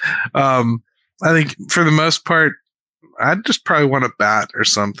 I think for the most part, I'd just probably want a bat or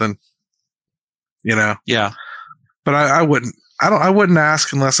something. Yeah. But I wouldn't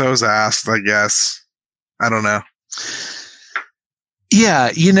ask unless I was asked, I guess. I don't know.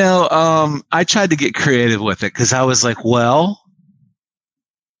 Yeah. I tried to get creative with it because I was like, well,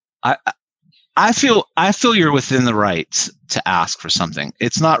 I feel you're within the rights to ask for something.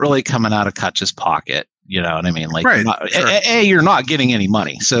 It's not really coming out of Kutch's pocket. You know what I mean? Like, right, you're not getting any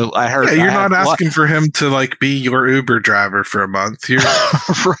money. So I heard. Yeah, you're not asking for him to like be your Uber driver for a month. You're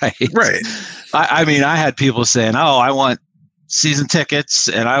right. I mean, I had people saying, "Oh, I want season tickets,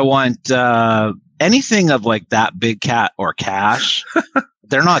 and I want anything of like that big cat or cash."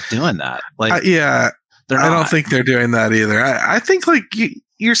 They're not doing that. Like, I don't think they're doing that either. I think like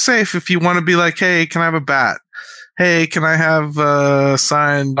you're safe if you want to be like, "Hey, can I have a bat? Hey, can I have a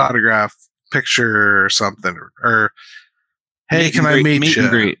signed autograph picture or something?" Or "Hey, can I meet you?"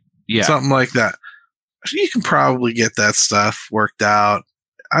 And greet. Yeah, something like that. You can probably get that stuff worked out.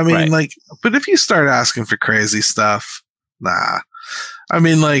 I mean, like, but if you start asking for crazy stuff, nah. I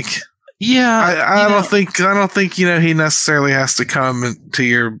mean, like, yeah, I don't think he necessarily has to come to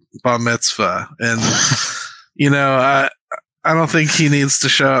your bar mitzvah, and I don't think he needs to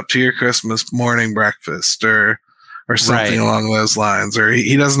show up to your Christmas morning breakfast or something along those lines, or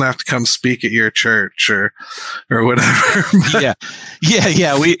he doesn't have to come speak at your church or whatever. yeah.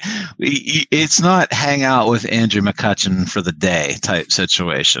 We it's not hang out with Andrew McCutchen for the day type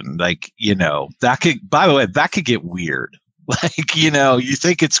situation. Like, that could get weird. Like, you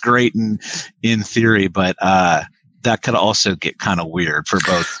think it's great in theory, but that could also get kind of weird for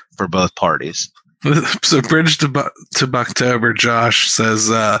both parties. So Bridge to Bucktober, Josh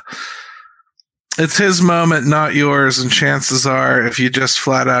says, it's his moment, not yours, and chances are, if you just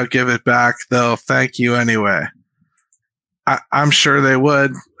flat out give it back, they'll thank you anyway. I'm sure they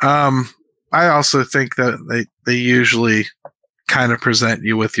would. I also think that they usually kind of present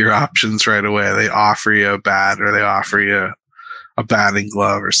you with your options right away. They offer you a bat, or they offer you a batting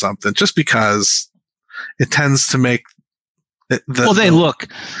glove or something, just because it tends to make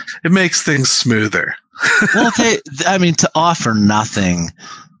it makes things smoother. Well, to offer nothing.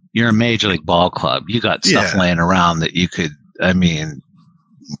 You're a major league ball club. You got stuff laying around that you could,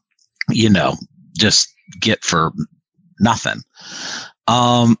 just get for nothing.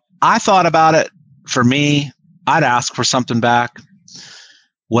 I thought about it. For me, I'd ask for something back.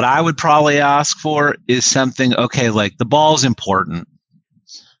 What I would probably ask for is something, okay, like the ball's important.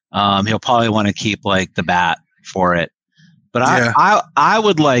 He'll probably want to keep like the bat for it. But I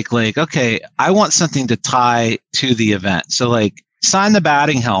would like, okay, I want something to tie to the event. So like, sign the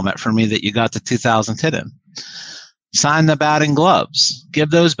batting helmet for me that you got the 2000th hit in. Sign the batting gloves. Give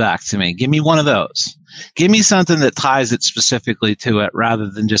those back to me. Give me one of those. Give me something that ties it specifically to it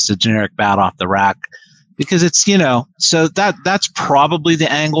rather than just a generic bat off the rack. Because it's, so that's probably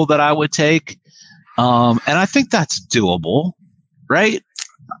the angle that I would take. And I think that's doable, right?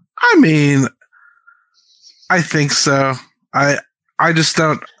 I mean, I think so. I just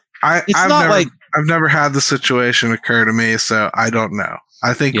don't. I've never had the situation occur to me, so I don't know.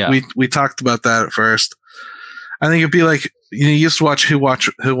 I think we talked about that at first. I think it'd be like, you used to watch Who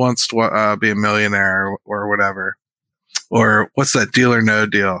Wants to Be a Millionaire or whatever, or what's that, Deal or No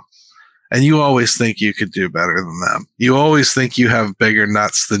Deal, and you always think you could do better than them. You always think you have bigger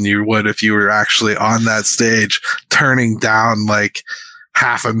nuts than you would if you were actually on that stage turning down like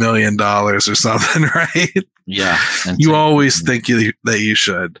 $500,000 or something, right? Yeah, you always think that you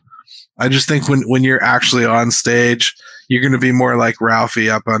should. I just think when you're actually on stage, you're going to be more like Ralphie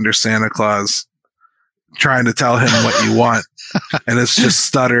up under Santa Claus, trying to tell him what you want, and it's just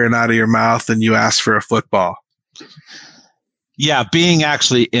stuttering out of your mouth, and you ask for a football. Yeah, being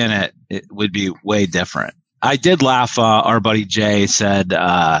actually in it would be way different. I did laugh. Our buddy Jay said,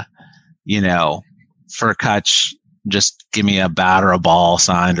 for Kutch, just give me a bat or a ball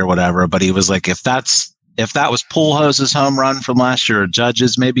signed or whatever. But he was like, if that was Pujols' home run from last year, or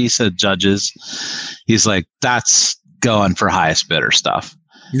Judge's, maybe he said Judge's, he's like, that's going for highest bidder stuff.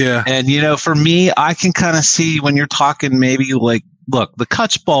 Yeah. And, for me, I can kind of see when you're talking maybe like, look, the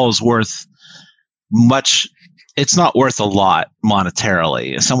Kutch ball is worth much. It's not worth a lot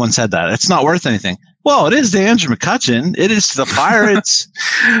monetarily. Someone said that. It's not worth anything. Well, it is to Andrew McCutchen. It is to the Pirates.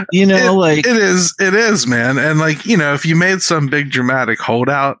 It is, man. And like, if you made some big dramatic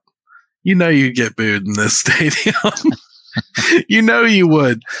holdout, you'd get booed in this stadium. You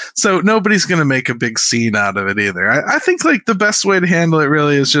would. So nobody's going to make a big scene out of it either. I think like the best way to handle it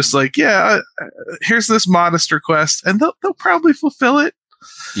really is just like, here's this modest request, and they'll probably fulfill it.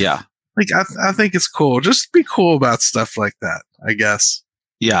 Yeah. Like, I think it's cool. Just be cool about stuff like that, I guess.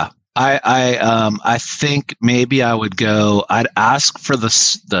 Yeah. I think maybe I'd ask for the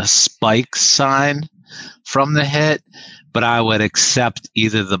spike sign from the hit, but I would accept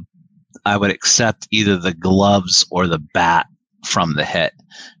either the gloves or the bat from the hit.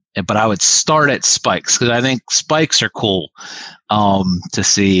 But I would start at spikes because I think spikes are cool to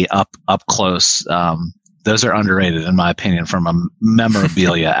see up close. Those are underrated in my opinion from a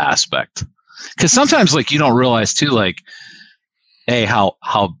memorabilia aspect. Because sometimes like you don't realize too, like, hey, how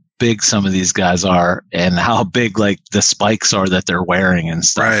big some of these guys are and how big like the spikes are that they're wearing and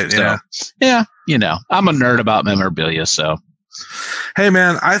stuff. Right. So, yeah. You know, I'm a nerd about memorabilia. So, hey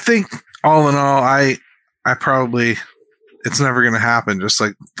man, I think all in all, I probably, it's never going to happen. Just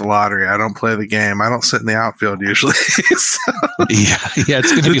like the lottery. I don't play the game. I don't sit in the outfield usually. So. Yeah.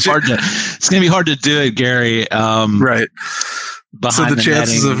 It's going to be hard to do it, Gary. Right. So the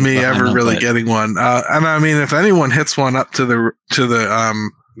chances of me ever really getting one, and I mean, if anyone hits one up to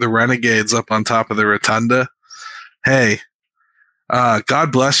the Renegades up on top of the rotunda, hey,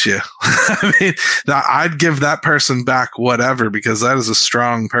 God bless you. I mean, I'd give that person back whatever, because that is a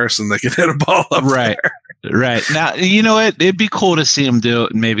strong person that can hit a ball up right there. Right. Now, you know what? It'd be cool to see him do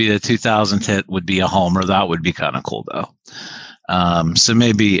it. Maybe the 2000 hit would be a homer. That would be kind of cool, though. So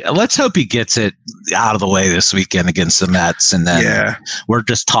maybe let's hope he gets it out of the way this weekend against the Mets, and then we're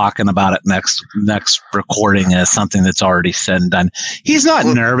just talking about it next recording as something that's already said and done. He's not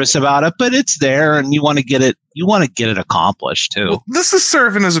nervous about it, but it's there, and you want to get it. You want to get it accomplished too. Well, this is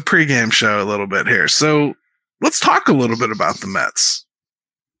serving as a pregame show a little bit here, so let's talk a little bit about the Mets.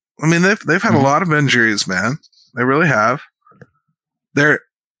 I mean, they've had a lot of injuries, man. They really have. They're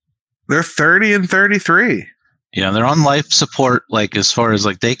 30-33. Yeah, they're on life support, like as far as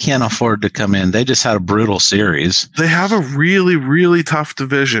like they can't afford to come in. They just had a brutal series. They have a really, really tough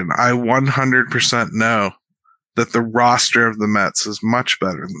division. I 100% know that the roster of the Mets is much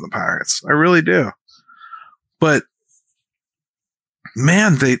better than the Pirates. I really do. But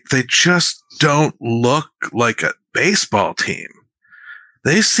man, they just don't look like a baseball team.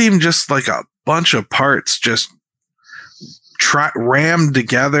 They seem just like a bunch of parts just rammed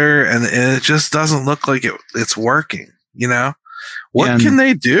together, and it just doesn't look like it's working. You know, what can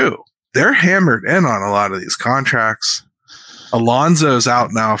they do? They're hammered in on a lot of these contracts. Alonso's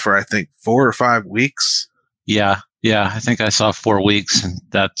out now for I think 4 or 5 weeks. Yeah, I think I saw 4 weeks, and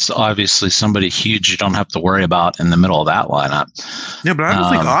that's obviously somebody huge you don't have to worry about in the middle of that lineup. Yeah, but I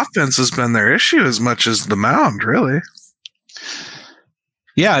don't think offense has been their issue as much as the mound, really.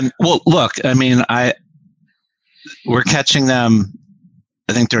 Yeah, well, look, I mean, we're catching them.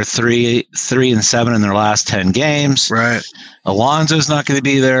 I think they're 3-7 in their last 10 games. Right. Alonso's not going to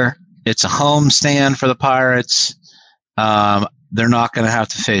be there. It's a home stand for the Pirates. They're not going to have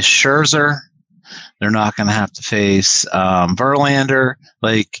to face Scherzer. They're not going to have to face Verlander.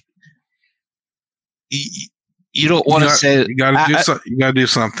 Like, you don't want to say you got to do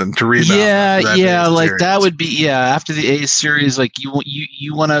something to rebound. Yeah, like series. That would be after the A's series. Like you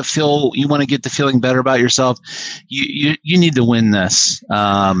want to get the feeling better about yourself. You need to win this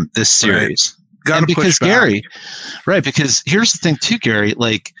series. Got to push back. Gary, right? Because here's the thing too, Gary.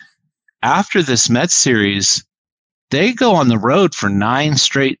 Like after this Mets series, they go on the road for 9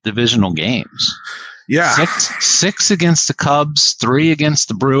 straight divisional games. Yeah, 6 against the Cubs, 3 against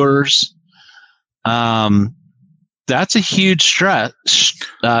the Brewers. That's a huge stretch.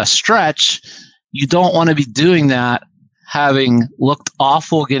 You don't want to be doing that, having looked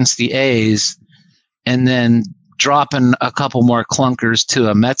awful against the A's, and then dropping a couple more clunkers to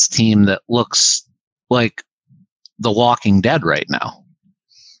a Mets team that looks like The Walking Dead right now.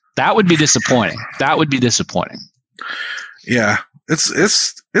 That would be disappointing. Yeah,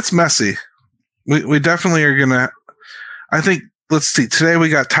 it's messy. We definitely are gonna. I think. Let's see. Today we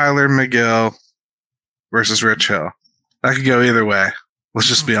got Tyler McGill versus Rich Hill. That could go either way. Let's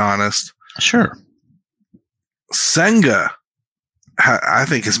just be honest. Sure. Senga, I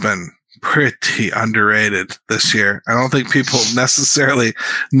think, has been pretty underrated this year. I don't think people necessarily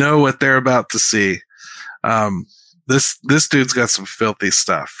know what they're about to see. This dude's got some filthy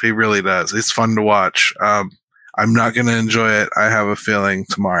stuff. He really does. It's fun to watch. I'm not going to enjoy it. I have a feeling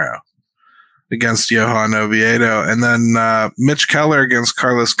tomorrow against Johan Oviedo. And then Mitch Keller against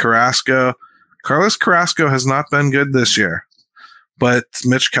Carlos Carrasco. Carlos Carrasco has not been good this year, but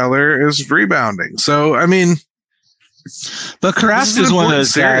Mitch Keller is rebounding. So, I mean, but Carrasco is one of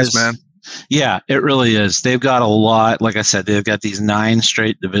those guys, man. Yeah, it really is. They've got a lot. Like I said, they've got these 9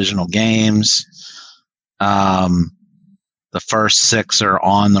 straight divisional games. The first 6 are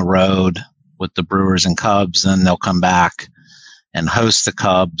on the road with the Brewers and Cubs. Then they'll come back and host the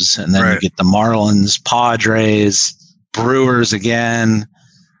Cubs. And then you get the Marlins, Padres, Brewers again.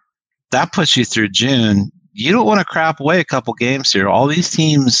 That puts you through June. You don't want to crap away a couple games here. All these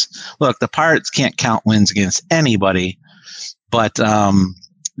teams, look, the Pirates can't count wins against anybody, but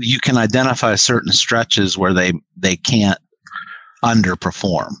you can identify certain stretches where they can't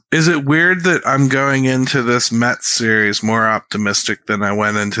underperform. Is it weird that I'm going into this Mets series more optimistic than I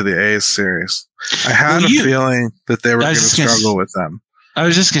went into the A's series? I had a feeling that they were going to struggle with them. I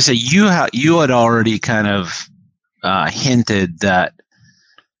was just going to say, you had already kind of hinted that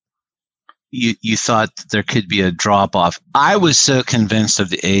you thought that there could be a drop off. I was so convinced of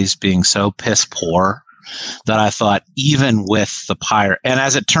the A's being so piss poor that I thought even with the Pirate, and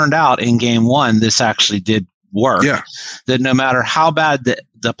as it turned out in Game 1, this actually did work. Yeah. That no matter how bad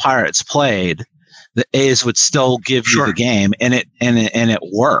the Pirates played, the A's would still give you the game, and it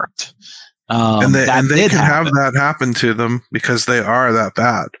worked. And they can have that happen to them because they are that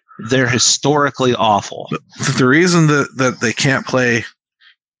bad. They're historically awful. The reason that they can't play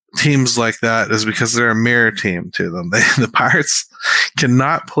teams like that is because they're a mirror team to them. The Pirates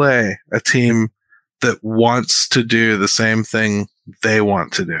cannot play a team that wants to do the same thing they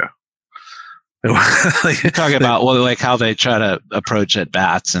want to do. You're talking about like how they try to approach at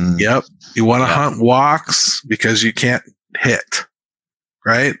bats and yep. You want to hunt walks because you can't hit,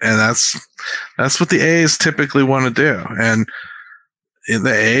 right? And that's what the A's typically want to do. And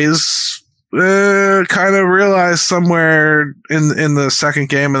the A's kind of realized somewhere in the second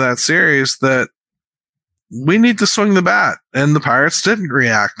game of that series that we need to swing the bat, and the Pirates didn't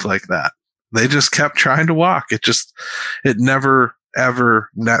react like that. They just kept trying to walk. It never ever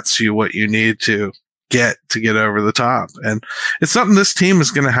nets you what you need to get over the top. And it's something this team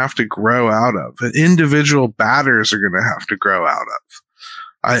is going to have to grow out of. And individual batters are going to have to grow out of.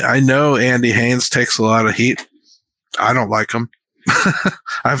 I know Andy Haynes takes a lot of heat. I don't like him.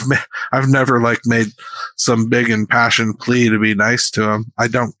 I've never made some big impassioned plea to be nice to him. I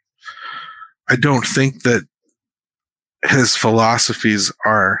don't think that his philosophies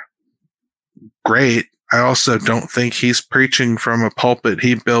are great. I also don't think he's preaching from a pulpit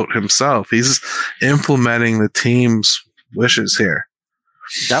he built himself. He's implementing the team's wishes here.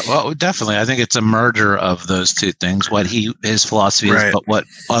 Well, definitely. I think it's a merger of those two things, what his philosophy is, but what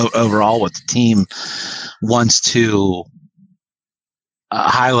overall what the team wants to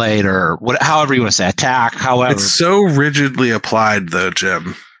highlight or however you want to say, attack, however. It's so rigidly applied, though,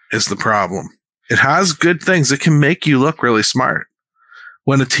 Jim, is the problem. It has good things. It can make you look really smart.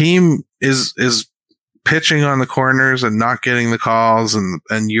 When a team is pitching on the corners and not getting the calls and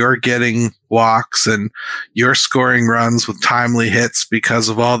you're getting walks and you're scoring runs with timely hits because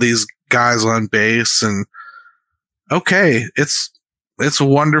of all these guys on base, and okay, it's a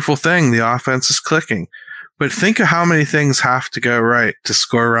wonderful thing. The offense is clicking, but think of how many things have to go right to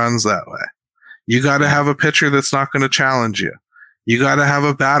score runs that way. You got to have a pitcher that's not going to challenge you. You got to have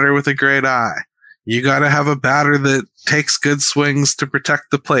a batter with a great eye. You got to have a batter that takes good swings to protect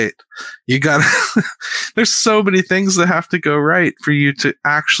the plate. You got to, there's so many things that have to go right for you to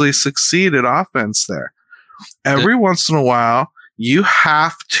actually succeed at offense there. Every once in a while, you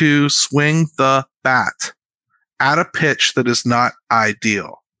have to swing the bat at a pitch that is not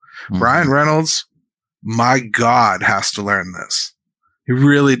ideal. Mm-hmm. Bryan Reynolds, my God, has to learn this. He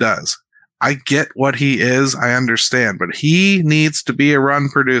really does. I get what he is. I understand, but he needs to be a run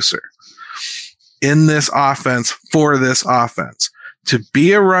producer in this offense for this offense. To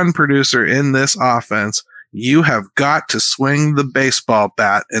be a run producer in this offense, you have got to swing the baseball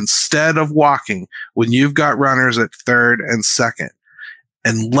bat instead of walking when you've got runners at third and second.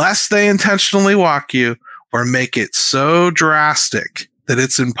 Unless they intentionally walk you or make it so drastic that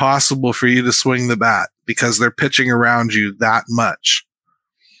it's impossible for you to swing the bat because they're pitching around you that much.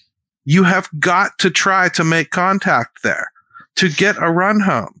 You have got to try to make contact there to get a run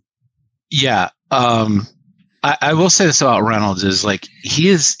home. Yeah. I will say this about Reynolds is like,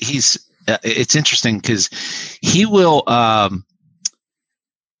 he's it's interesting because he will,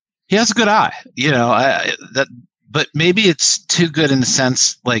 he has a good eye, but maybe it's too good in the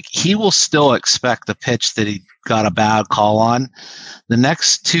sense, like he will still expect the pitch that he got a bad call on. The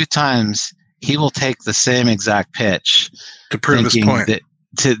next two times he will take the same exact pitch to prove his point.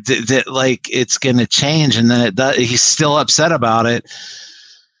 That like it's going to change, and then he's still upset about it.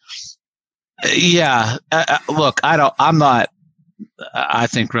 Yeah, look, I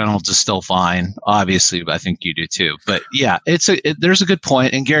think Reynolds is still fine, obviously, but I think you do too. But yeah, there's a good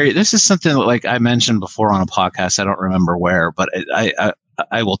point. And Gary, this is something that, like I mentioned before on a podcast, I don't remember where, but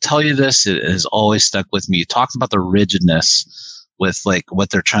I will tell you this, it has always stuck with me. You talked about the rigidness with like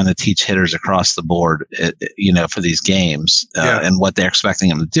what they're trying to teach hitters across the board, for these games and what they're expecting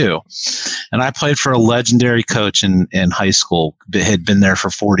them to do. And I played for a legendary coach in high school that had been there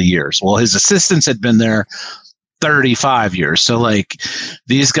for 40 years. Well, his assistants had been there 35 years. So like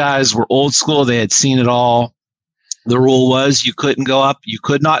these guys were old school. They had seen it all. The rule was you couldn't go up. You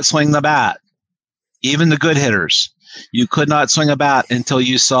could not swing the bat. Even the good hitters, you could not swing a bat until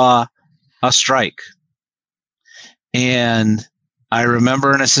you saw a strike. And I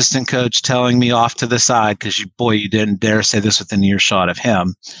remember an assistant coach telling me off to the side, because you didn't dare say this within earshot of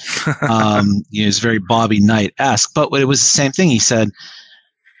him. He was very Bobby Knight-esque, but it was the same thing. He said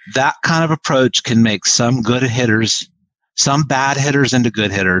that kind of approach can make some good hitters, some bad hitters into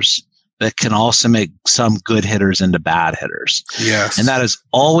good hitters, that can also make some good hitters into bad hitters. Yes. And that has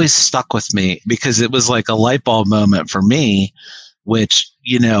always stuck with me, because it was like a light bulb moment for me, which,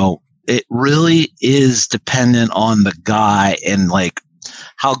 it really is dependent on the guy and like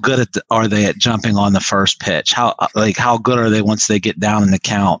how good are they at jumping on the first pitch? How good are they once they get down in the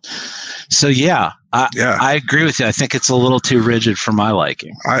count? So I agree with you. I think it's a little too rigid for my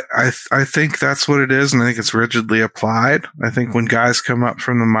liking. I think that's what it is, and I think it's rigidly applied. I think when guys come up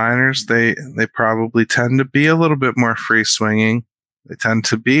from the minors, they probably tend to be a little bit more free swinging. They tend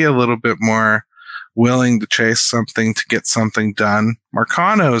to be a little bit more willing to chase something to get something done.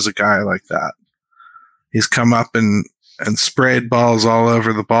 Marcano is a guy like that. He's come up and sprayed balls all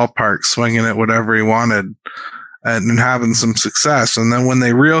over the ballpark, swinging at whatever he wanted and having some success. And then when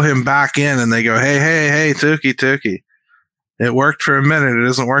they reel him back in and they go, hey, Tukey, it worked for a minute. It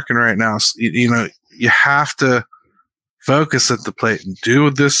isn't working right now. So, you have to focus at the plate and do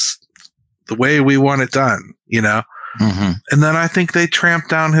this the way we want it done, Mm-hmm. And then I think they tramp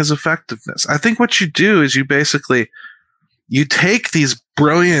down his effectiveness. I think what you do is you take these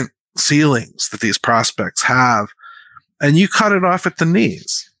brilliant ceilings that these prospects have and you cut it off at the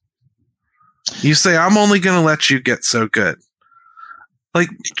knees. You say, I'm only going to let you get so good. Like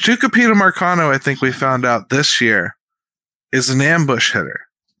Tucupita Marcano, I think we found out this year, is an ambush hitter.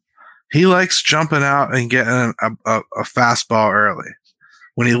 He likes jumping out and getting a fastball early.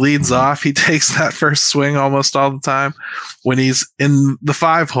 When he leads off, he takes that first swing almost all the time. When he's in the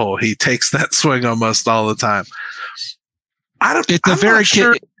 5-hole, he takes that swing almost all the time. I'm not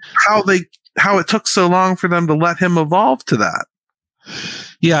sure how it took so long for them to let him evolve to that.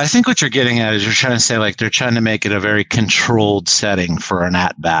 Yeah, I think what you're getting at is you're trying to say like they're trying to make it a very controlled setting for an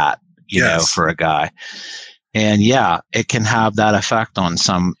at-bat, for a guy. And it can have that effect on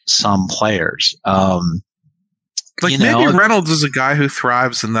some players. Maybe Reynolds is a guy who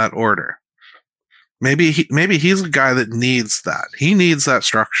thrives in that order. Maybe he's a guy that needs that. He needs that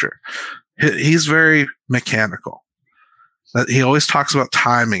structure. He's very mechanical. He always talks about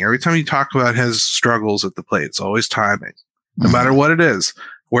timing. Every time you talk about his struggles at the plate, it's always timing. No matter what it is.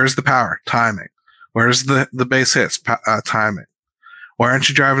 Where's the power? Timing. Where's the base hits? Timing. Why aren't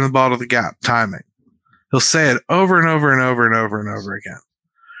you driving the ball to the gap? Timing. He'll say it over and over and over and over and over again.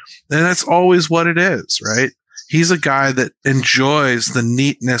 And that's always what it is, right? He's a guy that enjoys the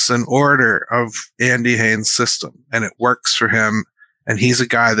neatness and order of Andy Haynes' system, and it works for him. And he's a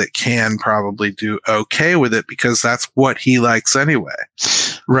guy that can probably do okay with it because that's what he likes anyway.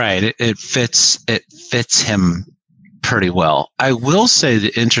 Right. It fits him pretty well. I will say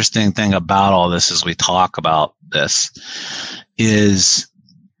the interesting thing about all this as we talk about this is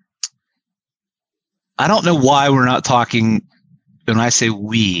I don't know why we're not talking, when I say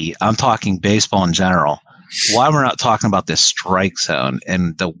we, I'm talking baseball in general, why we're not talking about this strike zone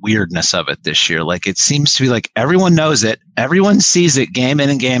and the weirdness of it this year. Like, it seems to be like everyone knows it. Everyone sees it game in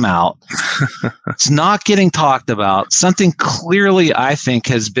and game out. It's not getting talked about. Something clearly, I think,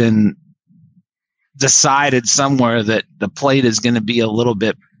 has been decided somewhere that the plate is going to be a little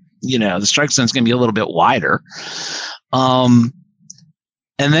bit, the strike zone is going to be a little bit wider. And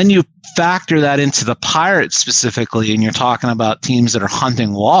then you factor that into the Pirates specifically, and you're talking about teams that are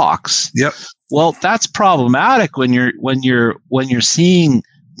hunting walks. Yep. Well, that's problematic when you're seeing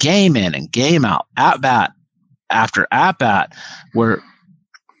game in and game out, at bat after at bat, where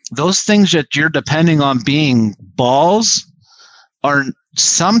those things that you're depending on being balls are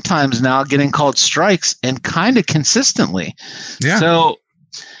sometimes now getting called strikes, and kind of consistently. Yeah. So,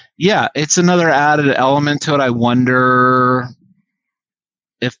 it's another added element to it. I wonder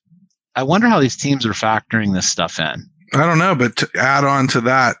how these teams are factoring this stuff in. I don't know, but to add on to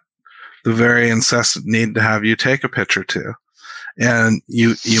that, the very incessant need to have you take a pitch or two, and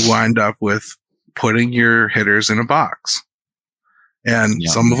you wind up with putting your hitters in a box, and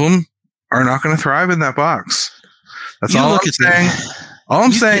some of them are not going to thrive in that box. That's all I'm saying. All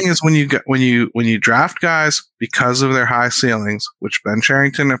I'm saying is when you draft guys because of their high ceilings, which Ben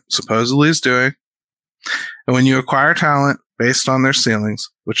Cherington supposedly is doing, and when you acquire talent based on their ceilings,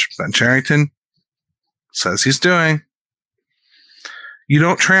 which Ben Cherington says he's doing, you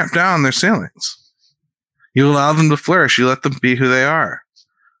don't tramp down their ceilings. You allow them to flourish. You let them be who they are.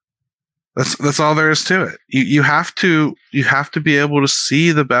 That's all there is to it. You have to be able to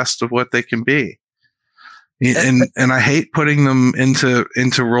see the best of what they can be. And I hate putting them into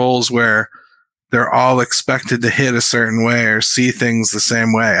roles where they're all expected to hit a certain way or see things the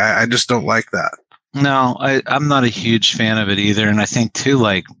same way. I just don't like that. No, I'm not a huge fan of it either. And I think too,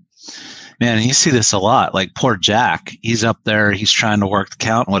 like, man, you see this a lot. Like poor Jack, he's up there, he's trying to work the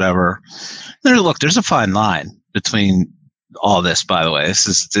count, whatever. There's a fine line between all this, by the way.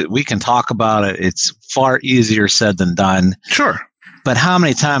 We can talk about it. It's far easier said than done. Sure. But how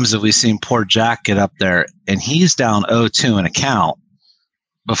many times have we seen poor Jack get up there and he's down 0-2 in a count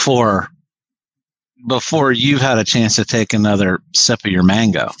before you've had a chance to take another sip of your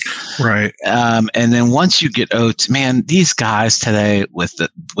mango. Right. And then once you get 0-2, man, these guys today with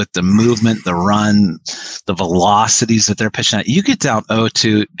the movement, the run, the velocities that they're pitching at, you get down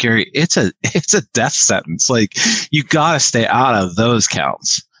 0-2, Gary, it's a death sentence. Like, you got to stay out of those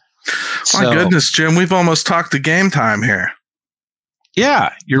counts. My goodness, Jim, we've almost talked to game time here.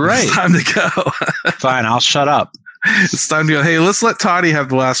 Yeah, you're right. It's time to go. Fine, I'll shut up. It's time to go. Hey, let's let Toddy have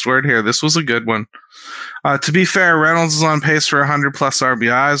the last word here. This was a good one. To be fair, Reynolds is on pace for 100 plus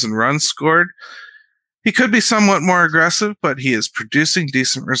RBIs and runs scored. He could be somewhat more aggressive, but he is producing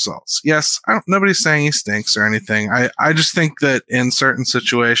decent results. Yes, nobody's saying he stinks or anything. I just think that in certain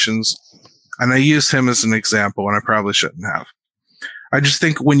situations, and I use him as an example, and I probably shouldn't have. I just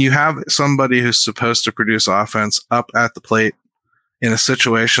think when you have somebody who's supposed to produce offense up at the plate in a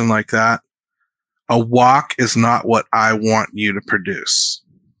situation like that, a walk is not what I want you to produce.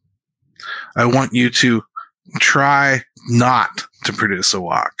 I want you to try not to produce a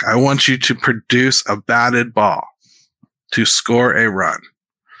walk. I want you to produce a batted ball to score a run.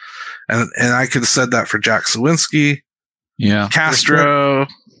 And I could have said that for Jack Sawinski, Castro,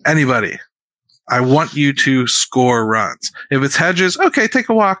 anybody. I want you to score runs. If it's Hedges, okay, take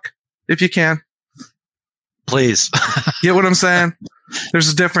a walk if you can. Please. Get what I'm saying?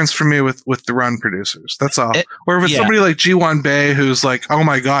 There's a difference for me with the run producers. That's all. Or if it's somebody like G1 Bay who's like, oh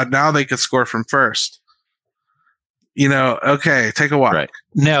my God, now they could score from first. Okay, take a walk. Right.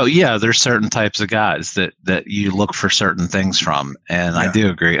 No, yeah, there's certain types of guys that you look for certain things from. And I do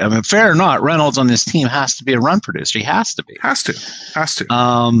agree. I mean, fair or not, Reynolds on this team has to be a run producer. He has to be. Has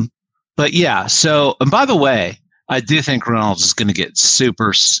to. But yeah, so, and by the way, I do think Reynolds is going to get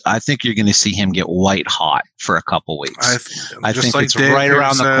I think you're going to see him get white hot for a couple weeks. I think like it's Dave right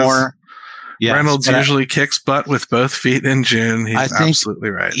around the corner. Yes, Reynolds usually kicks butt with both feet in June. He's absolutely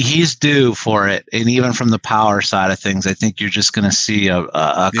right. He's due for it. And even from the power side of things, I think you're just going to see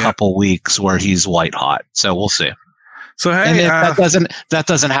a couple weeks where he's white hot. So we'll see. So, hey, if that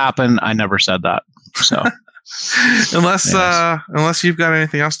doesn't happen, I never said that. So unless you've got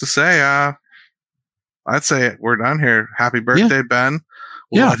anything else to say, I'd say we're done here. Happy birthday, Ben.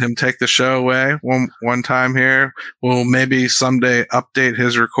 We'll let him take the show away one time here. We'll maybe someday update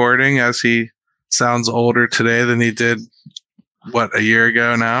his recording as he sounds older today than he did, a year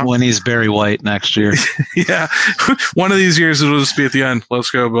ago now? When he's Barry White next year. Yeah. One of these years it'll just be at the end.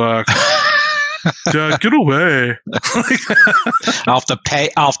 Let's go, Buck. Dad, get away. I'll have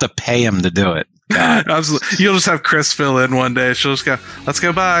to pay him to do it. God. Absolutely. You'll just have Chris fill in one day. She'll just go, let's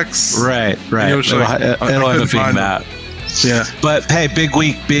go Bucks. Right. It'll end up being that. Yeah. But hey, big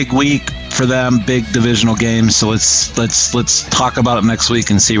week for them, big divisional games. So let's talk about it next week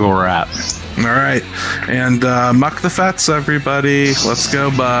and see where we're at. All right. And muck the fets, everybody. Let's go,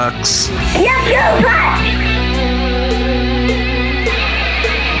 Bucks. Let's go, Bucks.